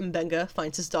daughter, Mbenga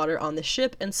finds his daughter on the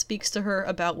ship and speaks to her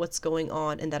about what's going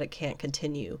on and that it can't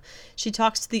continue. She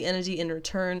talks to the entity in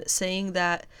return, saying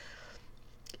that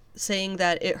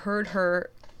it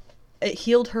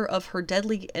healed her of her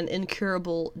deadly and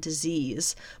incurable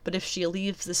disease, but if she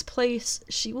leaves this place,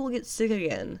 she will get sick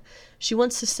again. She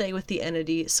wants to stay with the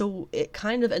entity, so it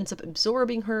kind of ends up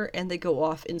absorbing her, and they go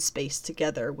off in space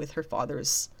together with her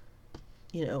father's,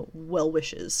 well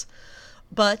wishes.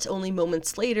 But only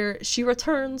moments later, she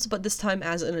returns, but this time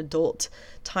as an adult.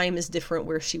 Time is different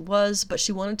where she was, but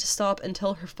she wanted to stop and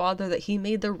tell her father that he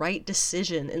made the right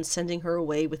decision in sending her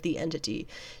away with the entity.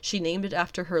 She named it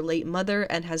after her late mother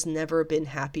and has never been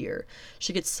happier.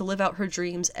 She gets to live out her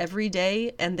dreams every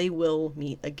day, and they will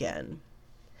meet again.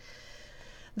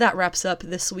 That wraps up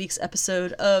this week's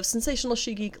episode of Sensational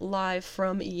She Geek live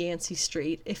from Yancey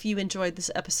Street. If you enjoyed this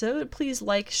episode, please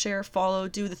like, share, follow,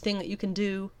 do the thing that you can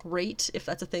do, rate, if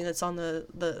that's a thing that's on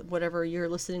the whatever you're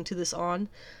listening to this on.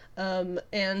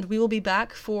 And we will be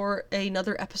back for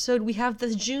another episode. We have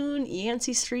the June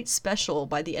Yancey Street special.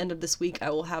 By the end of this week,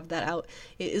 I will have that out.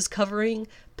 It is covering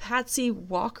Patsy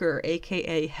Walker,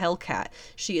 aka Hellcat.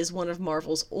 She is one of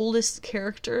Marvel's oldest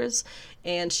characters,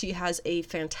 and she has a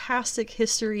fantastic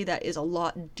history that is a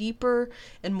lot deeper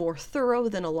and more thorough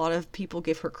than a lot of people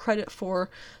give her credit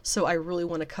for, so I really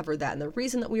want to cover that. And the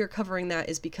reason that we are covering that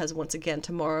is because, once again,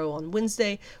 tomorrow on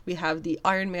Wednesday, we have the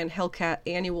Iron Man Hellcat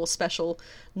annual special,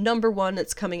 #1,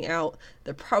 that's coming out.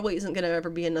 There probably isn't going to ever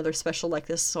be another special like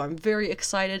this, so I'm very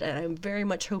excited, and I'm very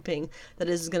much hoping that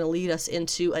it is going to lead us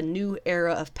into a new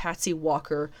era of Patsy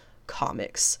Walker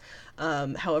comics.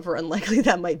 However unlikely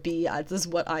that might be, this is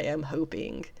what I am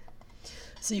hoping.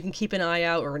 So you can keep an eye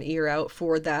out or an ear out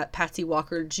for that Patsy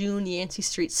Walker June Yancey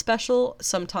Street special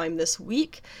sometime this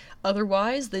week.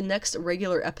 Otherwise, the next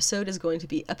regular episode is going to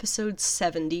be episode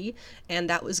 70, and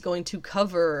that was going to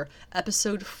cover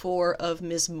episode 4 of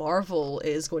Ms. Marvel. It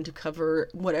is going to cover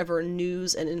whatever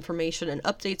news and information and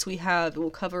updates we have. It will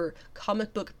cover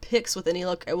comic book picks. With any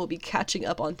luck, I will be catching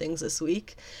up on things this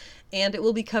week. And it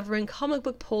will be covering comic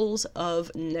book polls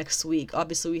of next week.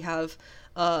 Obviously, we have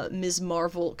Ms.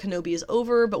 Marvel Kenobi is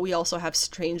over, but we also have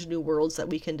Strange New Worlds that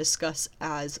we can discuss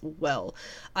as well.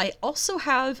 I also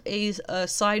have a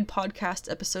side podcast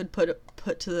episode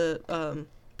put to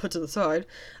the side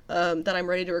that I'm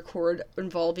ready to record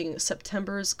involving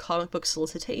September's comic book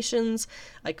solicitations.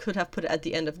 I could have put it at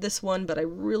the end of this one, but I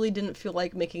really didn't feel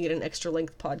like making it an extra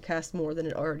length podcast more than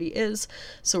it already is,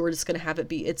 so we're just going to have it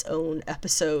be its own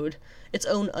episode, its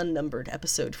own unnumbered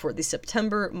episode for the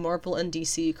September Marvel and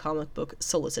DC comic book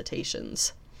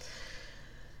solicitations.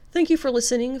 Thank you for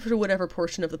listening for whatever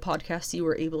portion of the podcast you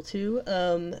were able to.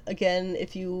 Again,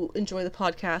 if you enjoy the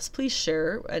podcast, please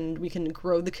share, and we can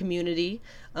grow the community.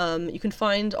 You can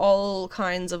find all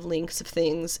kinds of links of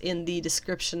things in the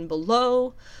description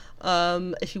below.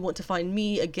 If you want to find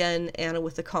me, again, Anna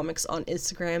with the Comics on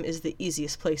Instagram is the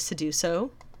easiest place to do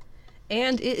so.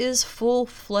 And it is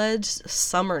full-fledged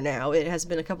summer now. It has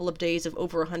been a couple of days of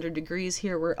over 100 degrees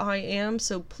here where I am,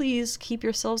 so please keep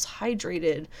yourselves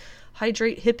hydrated.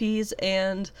 hydrate, hippies,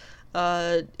 and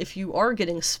if you are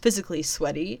getting physically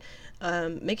sweaty,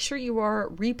 make sure you are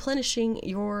replenishing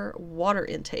your water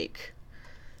intake.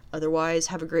 Otherwise,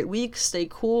 have a great week, stay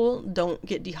cool, don't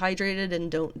get dehydrated,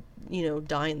 and don't,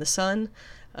 die in the sun,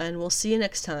 and we'll see you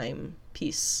next time.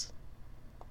 Peace.